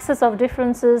axes of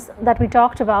differences that we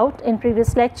talked about in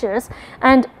previous lectures,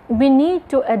 and we need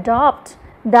to adopt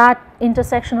that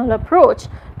intersectional approach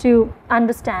to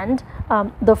understand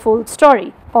the full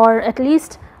story, or at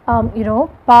least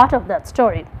part of that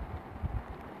story.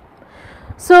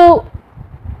 So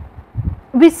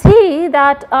we see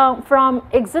that from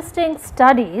existing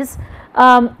studies,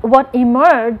 what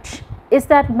emerged is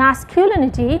that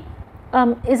masculinity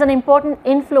is an important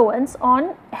influence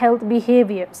on health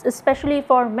behaviors, especially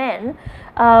for men,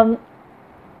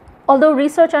 although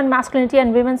research on masculinity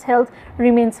and women's health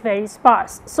remains very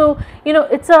sparse. So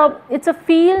it's a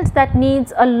field that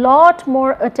needs a lot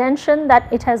more attention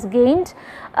that it has gained,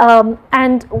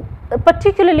 and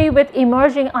particularly with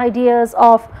emerging ideas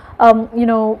of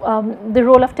the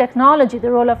role of technology,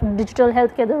 the role of digital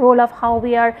healthcare, the role of how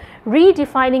we are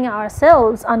redefining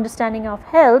ourselves, understanding of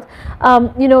health.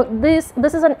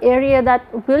 This is an area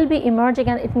that will be emerging,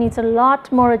 and it needs a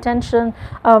lot more attention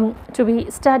to be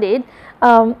studied.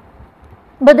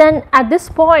 But then at this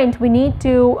point we need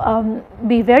to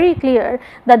be very clear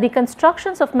that the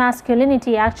constructions of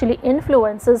masculinity actually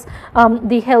influences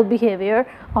the health behavior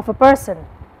of a person.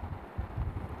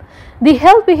 The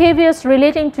health behaviors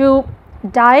relating to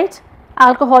diet,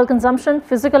 alcohol consumption,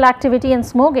 physical activity and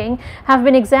smoking have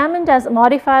been examined as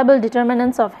modifiable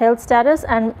determinants of health status,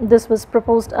 and this was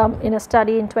proposed in a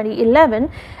study in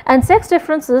 2011, and sex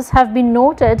differences have been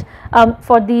noted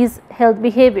for these health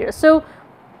behaviors. So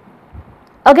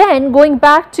again, going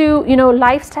back to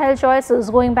lifestyle choices,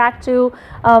 going back to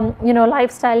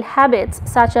lifestyle habits,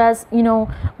 such as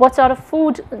what sort of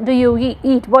food do you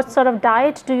eat, what sort of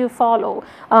diet do you follow,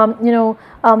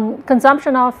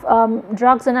 consumption of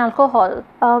drugs and alcohol,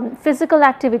 physical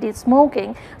activity,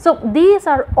 smoking. So these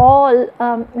are all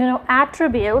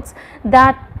attributes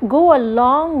that go a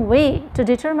long way to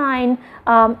determine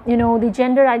the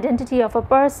gender identity of a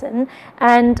person,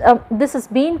 and this has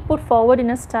been put forward in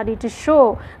a study to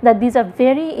show that these are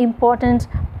very important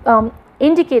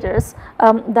indicators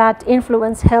that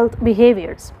influence health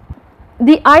behaviors.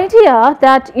 The idea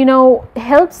that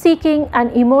help seeking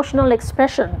and emotional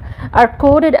expression are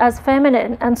coded as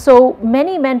feminine, and so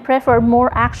many men prefer more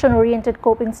action oriented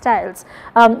coping styles.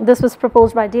 This was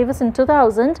proposed by Davis in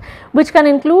 2000, which can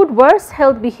include worse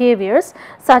health behaviors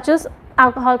such as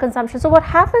alcohol consumption. So what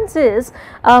happens is,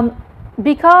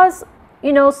 because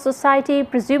society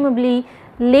presumably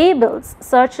labels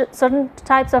certain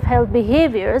types of health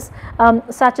behaviors,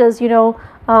 such as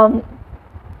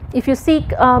if you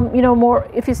seek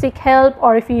if you seek help,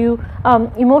 or if you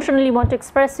emotionally want to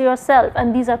express yourself,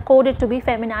 and these are coded to be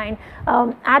feminine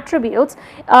attributes,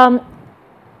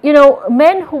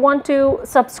 men who want to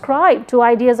subscribe to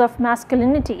ideas of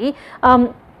masculinity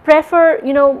prefer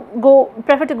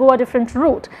to go a different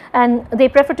route, and they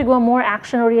prefer to go a more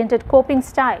action oriented coping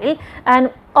style,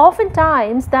 and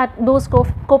oftentimes those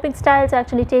coping styles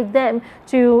actually take them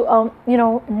to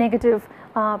negative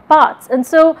paths. And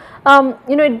so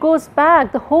it goes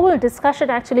back, the whole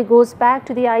discussion actually goes back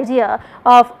to the idea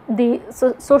of the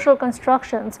social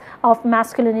constructions of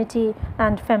masculinity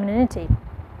and femininity.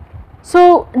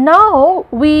 So now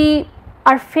we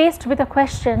are faced with a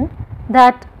question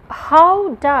that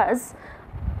how does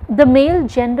the male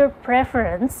gender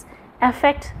preference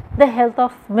affect the health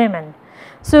of women?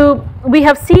 So we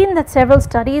have seen that several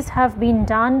studies have been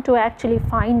done to actually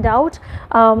find out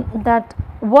that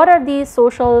what are the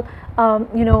social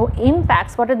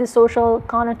impacts, what are the social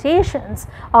connotations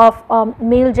of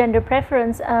male gender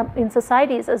preference in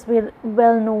societies, as we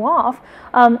well know of,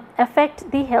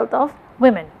 affect the health of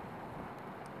women.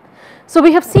 So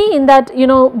we have seen that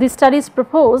the studies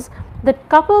propose that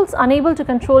couples unable to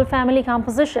control family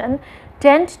composition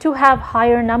tend to have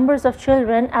higher numbers of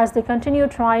children as they continue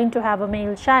trying to have a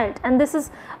male child, and this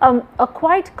is a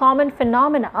quite common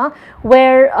phenomena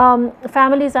where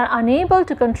families are unable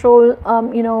to control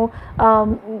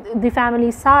the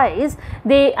family size,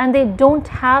 they don't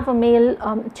have a male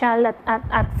child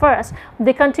at first.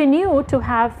 They continue to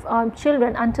have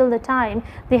children until the time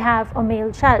they have a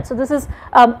male child. So this is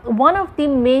one of the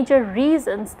major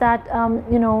reasons that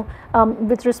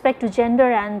with respect to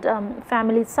gender and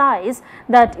family size,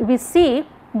 that we see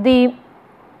the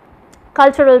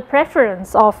cultural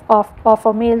preference of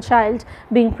a male child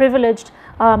being privileged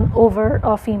over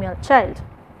a female child.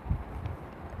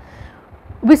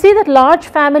 We see that large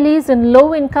families in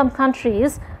low income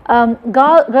countries,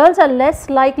 girls are less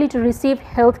likely to receive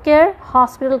health care,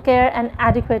 hospital care and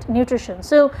adequate nutrition.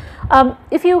 So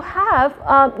if you have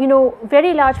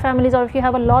very large families, or if you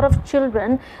have a lot of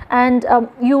children, and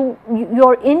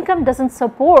your income doesn't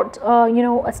support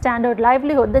a standard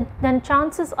livelihood, then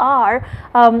chances are,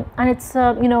 and it's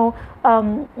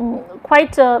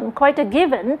quite a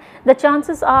given, the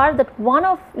chances are that one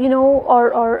of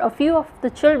or a few of the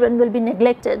children will be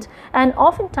neglected, and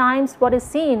oftentimes what is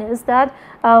seen is that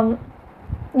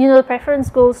the preference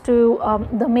goes to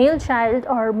the male child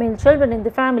or male children in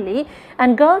the family,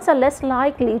 and girls are less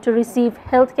likely to receive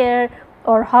health care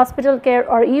or hospital care,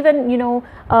 or even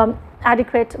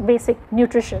adequate basic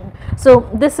nutrition. So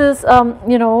this is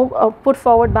put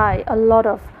forward by a lot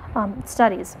of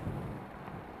studies.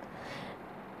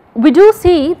 We do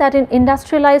see that in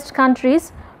industrialized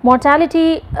countries,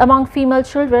 mortality among female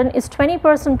children is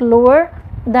 20% lower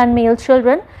than male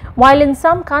children, while in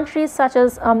some countries such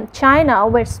as China,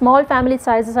 where small family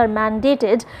sizes are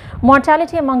mandated,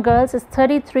 mortality among girls is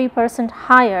 33%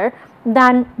 higher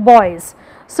than boys.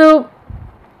 So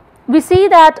we see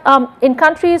that in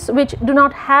countries which do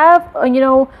not have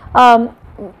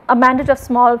a mandate of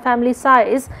small family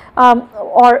size,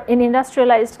 or in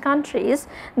industrialized countries,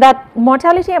 that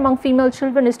mortality among female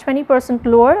children is 20%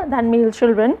 lower than male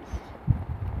children.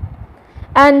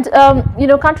 And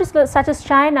countries such as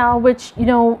China, which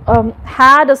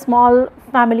had a small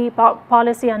family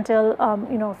policy until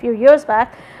a few years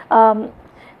back,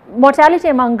 mortality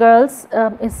among girls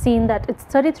is seen that it's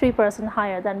 33%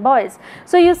 higher than boys.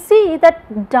 So you see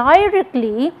that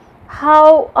directly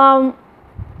how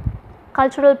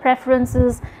cultural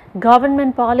preferences,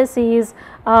 government policies,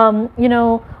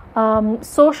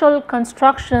 social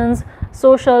constructions,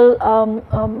 social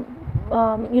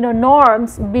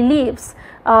norms, beliefs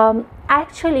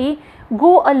actually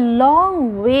go a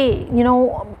long way,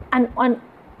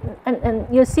 and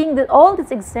you're seeing that all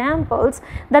these examples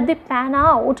that they pan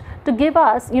out to give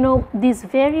us these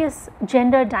various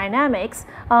gender dynamics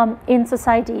in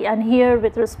society, and here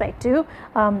with respect to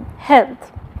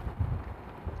health.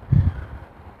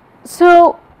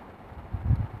 So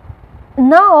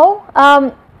now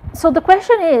so the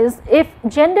question is, if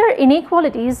gender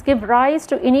inequalities give rise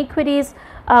to inequities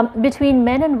between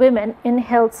men and women in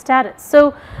health status.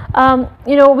 So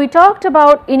we talked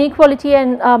about inequality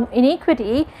and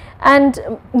inequity, and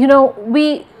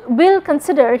we will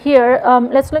consider here,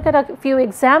 let's look at a few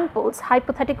examples,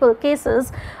 hypothetical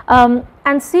cases,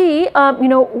 and see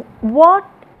what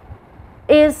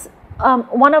is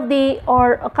one of the,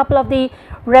 or a couple of the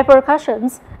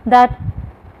repercussions that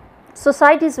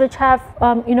societies which have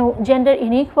gender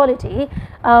inequality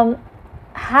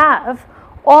have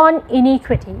on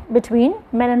inequity between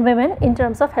men and women in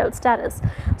terms of health status.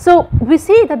 So we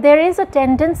see that there is a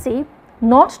tendency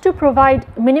not to provide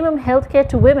minimum health care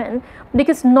to women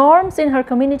because norms in her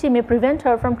community may prevent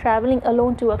her from traveling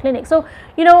alone to a clinic. So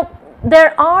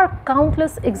there are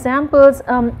countless examples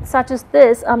such as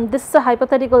this. This is a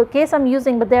hypothetical case I'm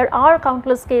using, but there are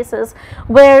countless cases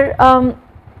where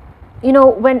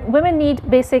when women need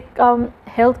basic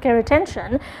healthcare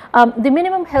attention, the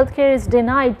minimum healthcare is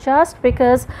denied just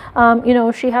because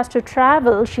she has to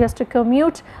travel, she has to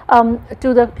commute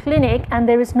to the clinic, and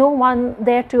there is no one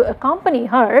there to accompany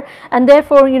her, and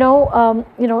therefore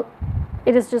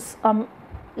it is just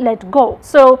let go.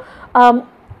 So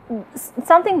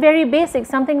something very basic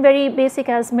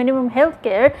as minimum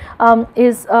healthcare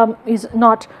is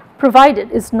not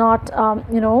provided, is not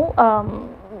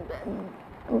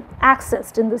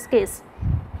accessed in this case.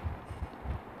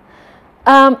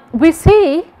 We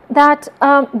see that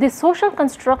the social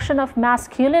construction of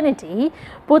masculinity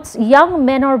puts young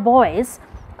men or boys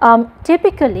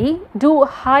typically do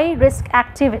high risk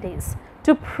activities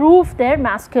to prove their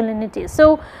masculinity.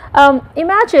 So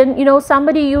imagine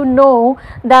somebody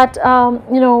that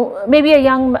maybe a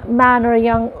young man or a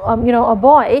young a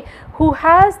boy who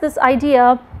has this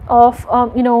idea of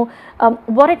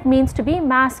what it means to be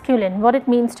masculine, what it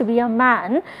means to be a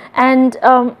man, and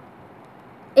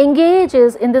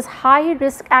engages in this high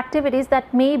risk activities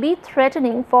that may be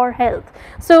threatening for health.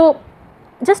 So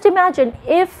just imagine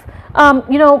if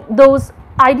those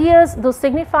ideas, those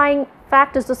signifying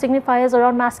factors, those signifiers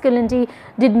around masculinity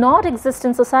did not exist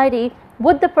in society,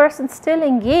 would the person still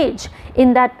engage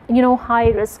in that high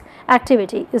risk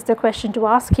activity, is the question to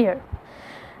ask here.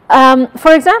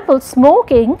 For example,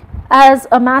 smoking as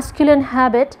a masculine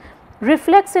habit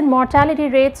reflects in mortality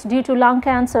rates due to lung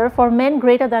cancer for men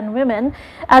greater than women,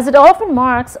 as it often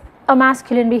marks a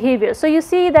masculine behavior. So you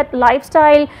see that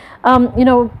lifestyle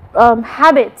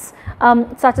habits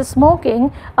such as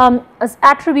smoking is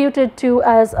attributed to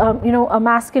as a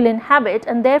masculine habit,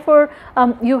 and therefore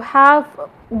you have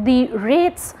the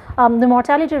rates, the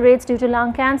mortality rates due to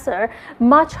lung cancer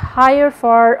much higher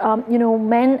for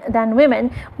men than women,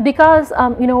 because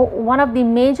one of the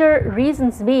major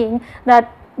reasons being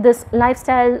that this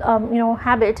lifestyle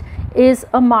habit is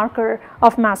a marker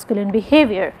of masculine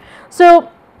behavior. So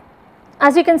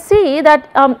as you can see that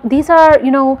these are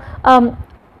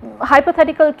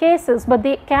hypothetical cases, but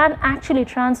they can actually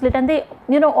translate, and they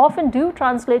often do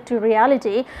translate to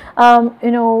reality,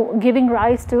 giving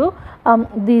rise to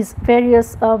these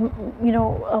various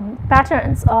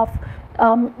patterns of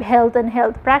health and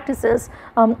health practices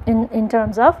in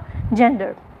terms of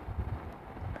gender.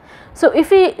 So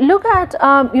if we look at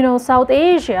South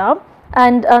Asia,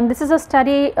 and this is a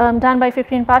study done by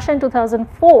Fikri and Pasha in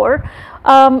 2004,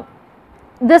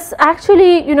 this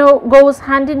actually goes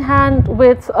hand in hand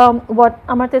with what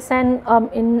Amartya Sen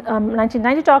in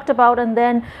 1990 talked about, and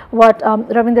then what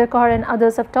Ravinder Kaur and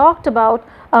others have talked about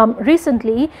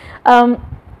recently,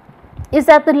 is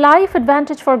that the life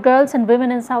advantage for girls and women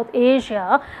in South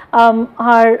Asia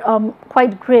are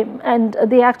quite grim, and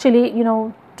they actually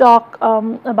talk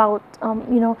about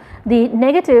the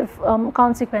negative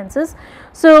consequences.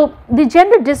 So the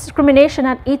gender discrimination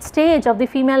at each stage of the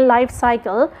female life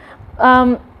cycle,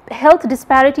 health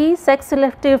disparities, sex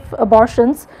selective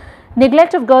abortions,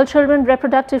 neglect of girl children,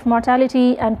 reproductive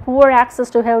mortality, and poor access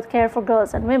to health care for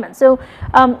girls and women. So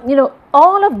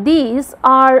all of these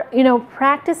are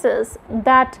practices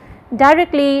that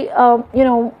directly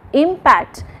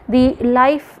impact the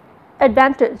life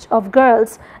advantage of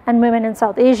girls and women in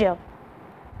South Asia.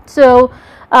 So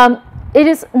it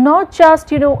is not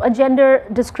just a gender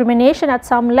discrimination at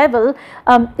some level,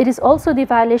 it is also the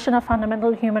violation of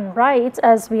fundamental human rights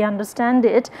as we understand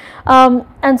it.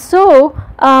 And so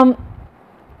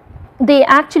they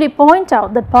actually point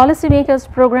out that policymakers,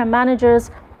 program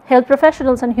managers, health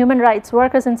professionals and human rights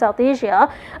workers in South Asia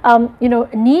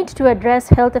need to address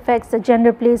health effects that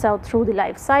gender plays out through the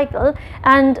life cycle,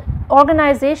 and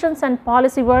organizations and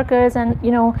policy workers and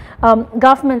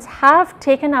governments have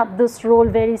taken up this role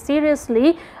very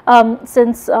seriously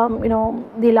since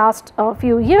the last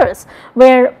few years,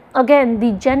 where again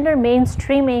the gender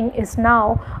mainstreaming is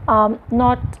now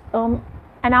not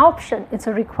an option, it's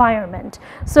a requirement.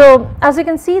 So as you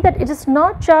can see that it is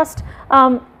not just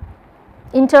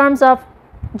in terms of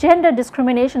gender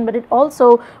discrimination, but it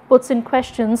also puts in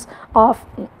questions of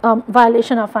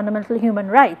violation of fundamental human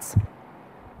rights.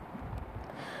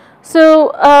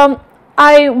 So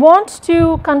I want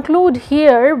to conclude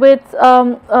here with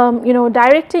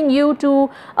directing you to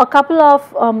a couple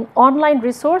of online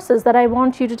resources that I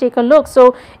want you to take a look.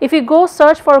 So if you go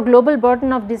search for global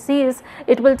burden of disease,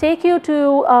 it will take you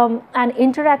to an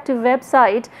interactive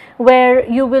website where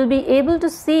you will be able to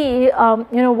see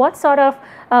what sort of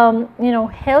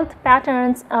health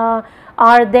patterns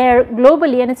are there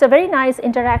globally, and it's a very nice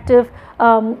interactive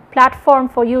platform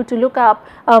for you to look up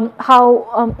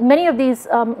how many of these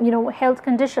health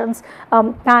conditions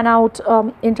pan out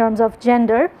in terms of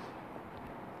gender.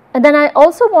 And then I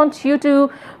also want you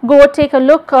to go take a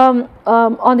look on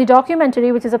the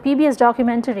documentary, which is a PBS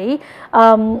documentary.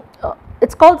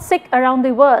 It's called Sick Around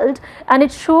the World, and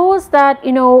it shows that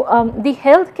the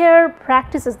healthcare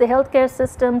practices, the healthcare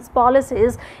systems,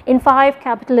 policies in 5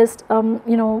 capitalist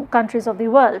countries of the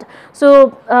world.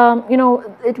 So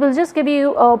it will just give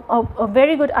you a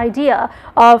very good idea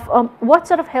of what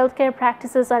sort of healthcare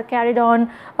practices are carried on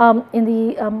in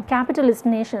the capitalist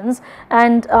nations,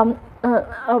 and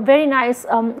a very nice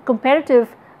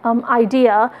comparative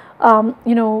idea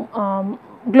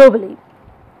globally.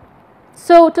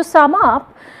 So to sum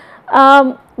up,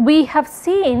 we have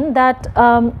seen that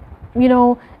the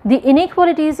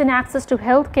inequalities in access to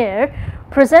healthcare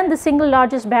present the single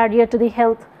largest barrier to the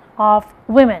health of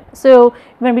women. So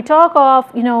when we talk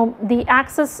of the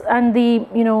access and the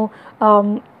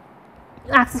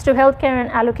access to healthcare and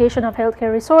allocation of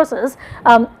healthcare resources,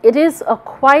 it is a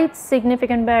quite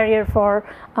significant barrier for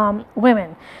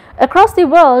women. Across the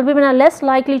world, women are less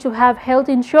likely to have health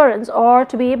insurance or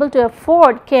to be able to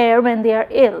afford care when they are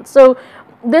ill. So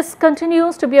this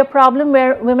continues to be a problem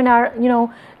where women are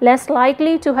less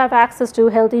likely to have access to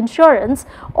health insurance,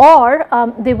 or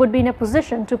they would be in a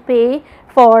position to pay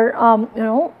for a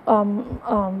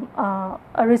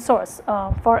resource,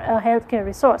 for a healthcare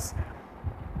resource.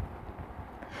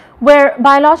 Where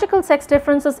biological sex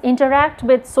differences interact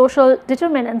with social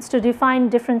determinants to define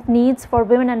different needs for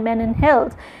women and men in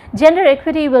health, gender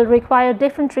equity will require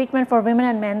different treatment for women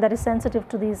and men that is sensitive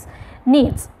to these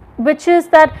needs, which is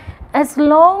that as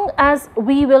long as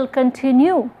we will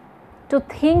continue to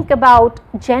think about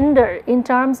gender in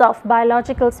terms of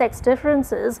biological sex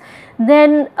differences,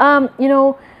 then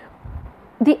the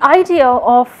idea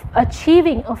of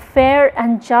achieving a fair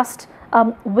and just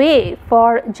way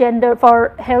for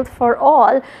health for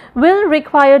all will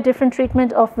require different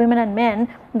treatment of women and men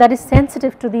that is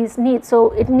sensitive to these needs.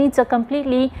 So it needs a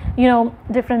completely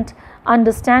different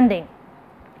understanding,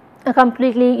 a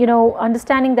completely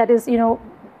understanding that is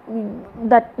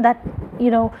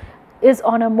is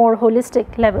on a more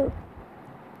holistic level.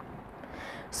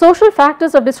 Social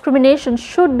factors of discrimination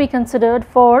should be considered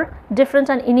for different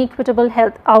and inequitable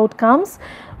health outcomes,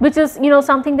 which is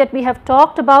something that we have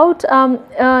talked about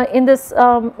in this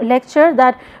lecture,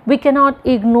 that we cannot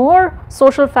ignore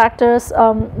social factors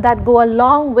that go a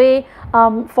long way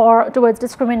towards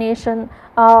discrimination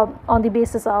on the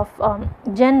basis of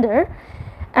gender.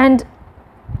 And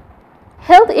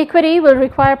health equity will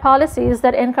require policies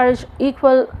that encourage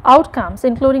equal outcomes,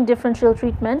 including differential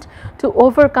treatment, to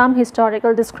overcome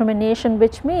historical discrimination,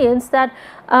 which means that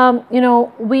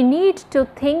we need to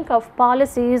think of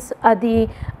policies at the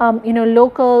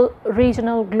local,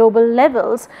 regional, global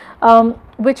levels,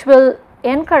 which will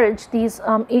encourage these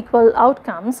equal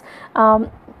outcomes.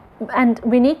 And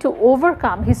we need to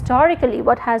overcome historically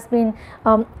what has been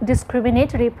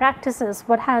discriminatory practices,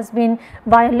 what has been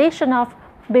violation of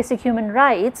basic human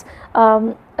rights,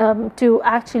 to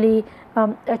actually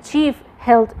achieve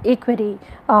health equity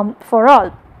for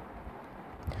all.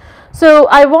 So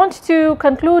I want to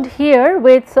conclude here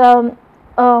with a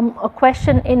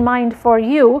question in mind for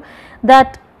you,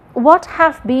 that what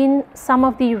have been some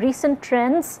of the recent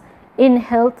trends in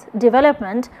health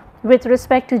development with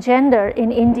respect to gender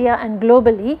in India and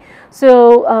globally.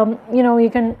 So, you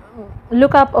can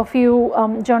look up a few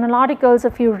journal articles,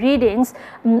 a few readings.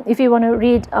 If you want to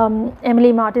read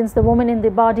Emily Martin's The Woman in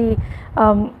the Body,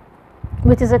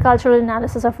 which is a cultural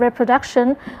analysis of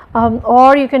reproduction,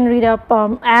 or you can read up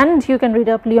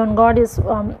Leon Goddes's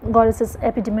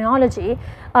epidemiology.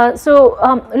 So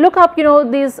look up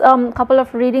these couple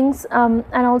of readings, and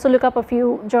also look up a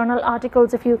few journal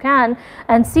articles if you can,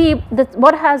 and see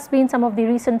what has been some of the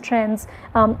recent trends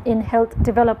in health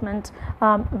development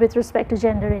with respect to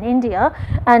gender in India.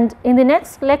 And in the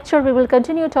next lecture we will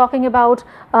continue talking about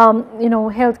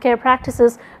healthcare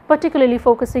practices, particularly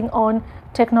focusing on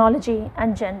technology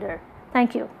and gender.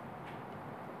 Thank you.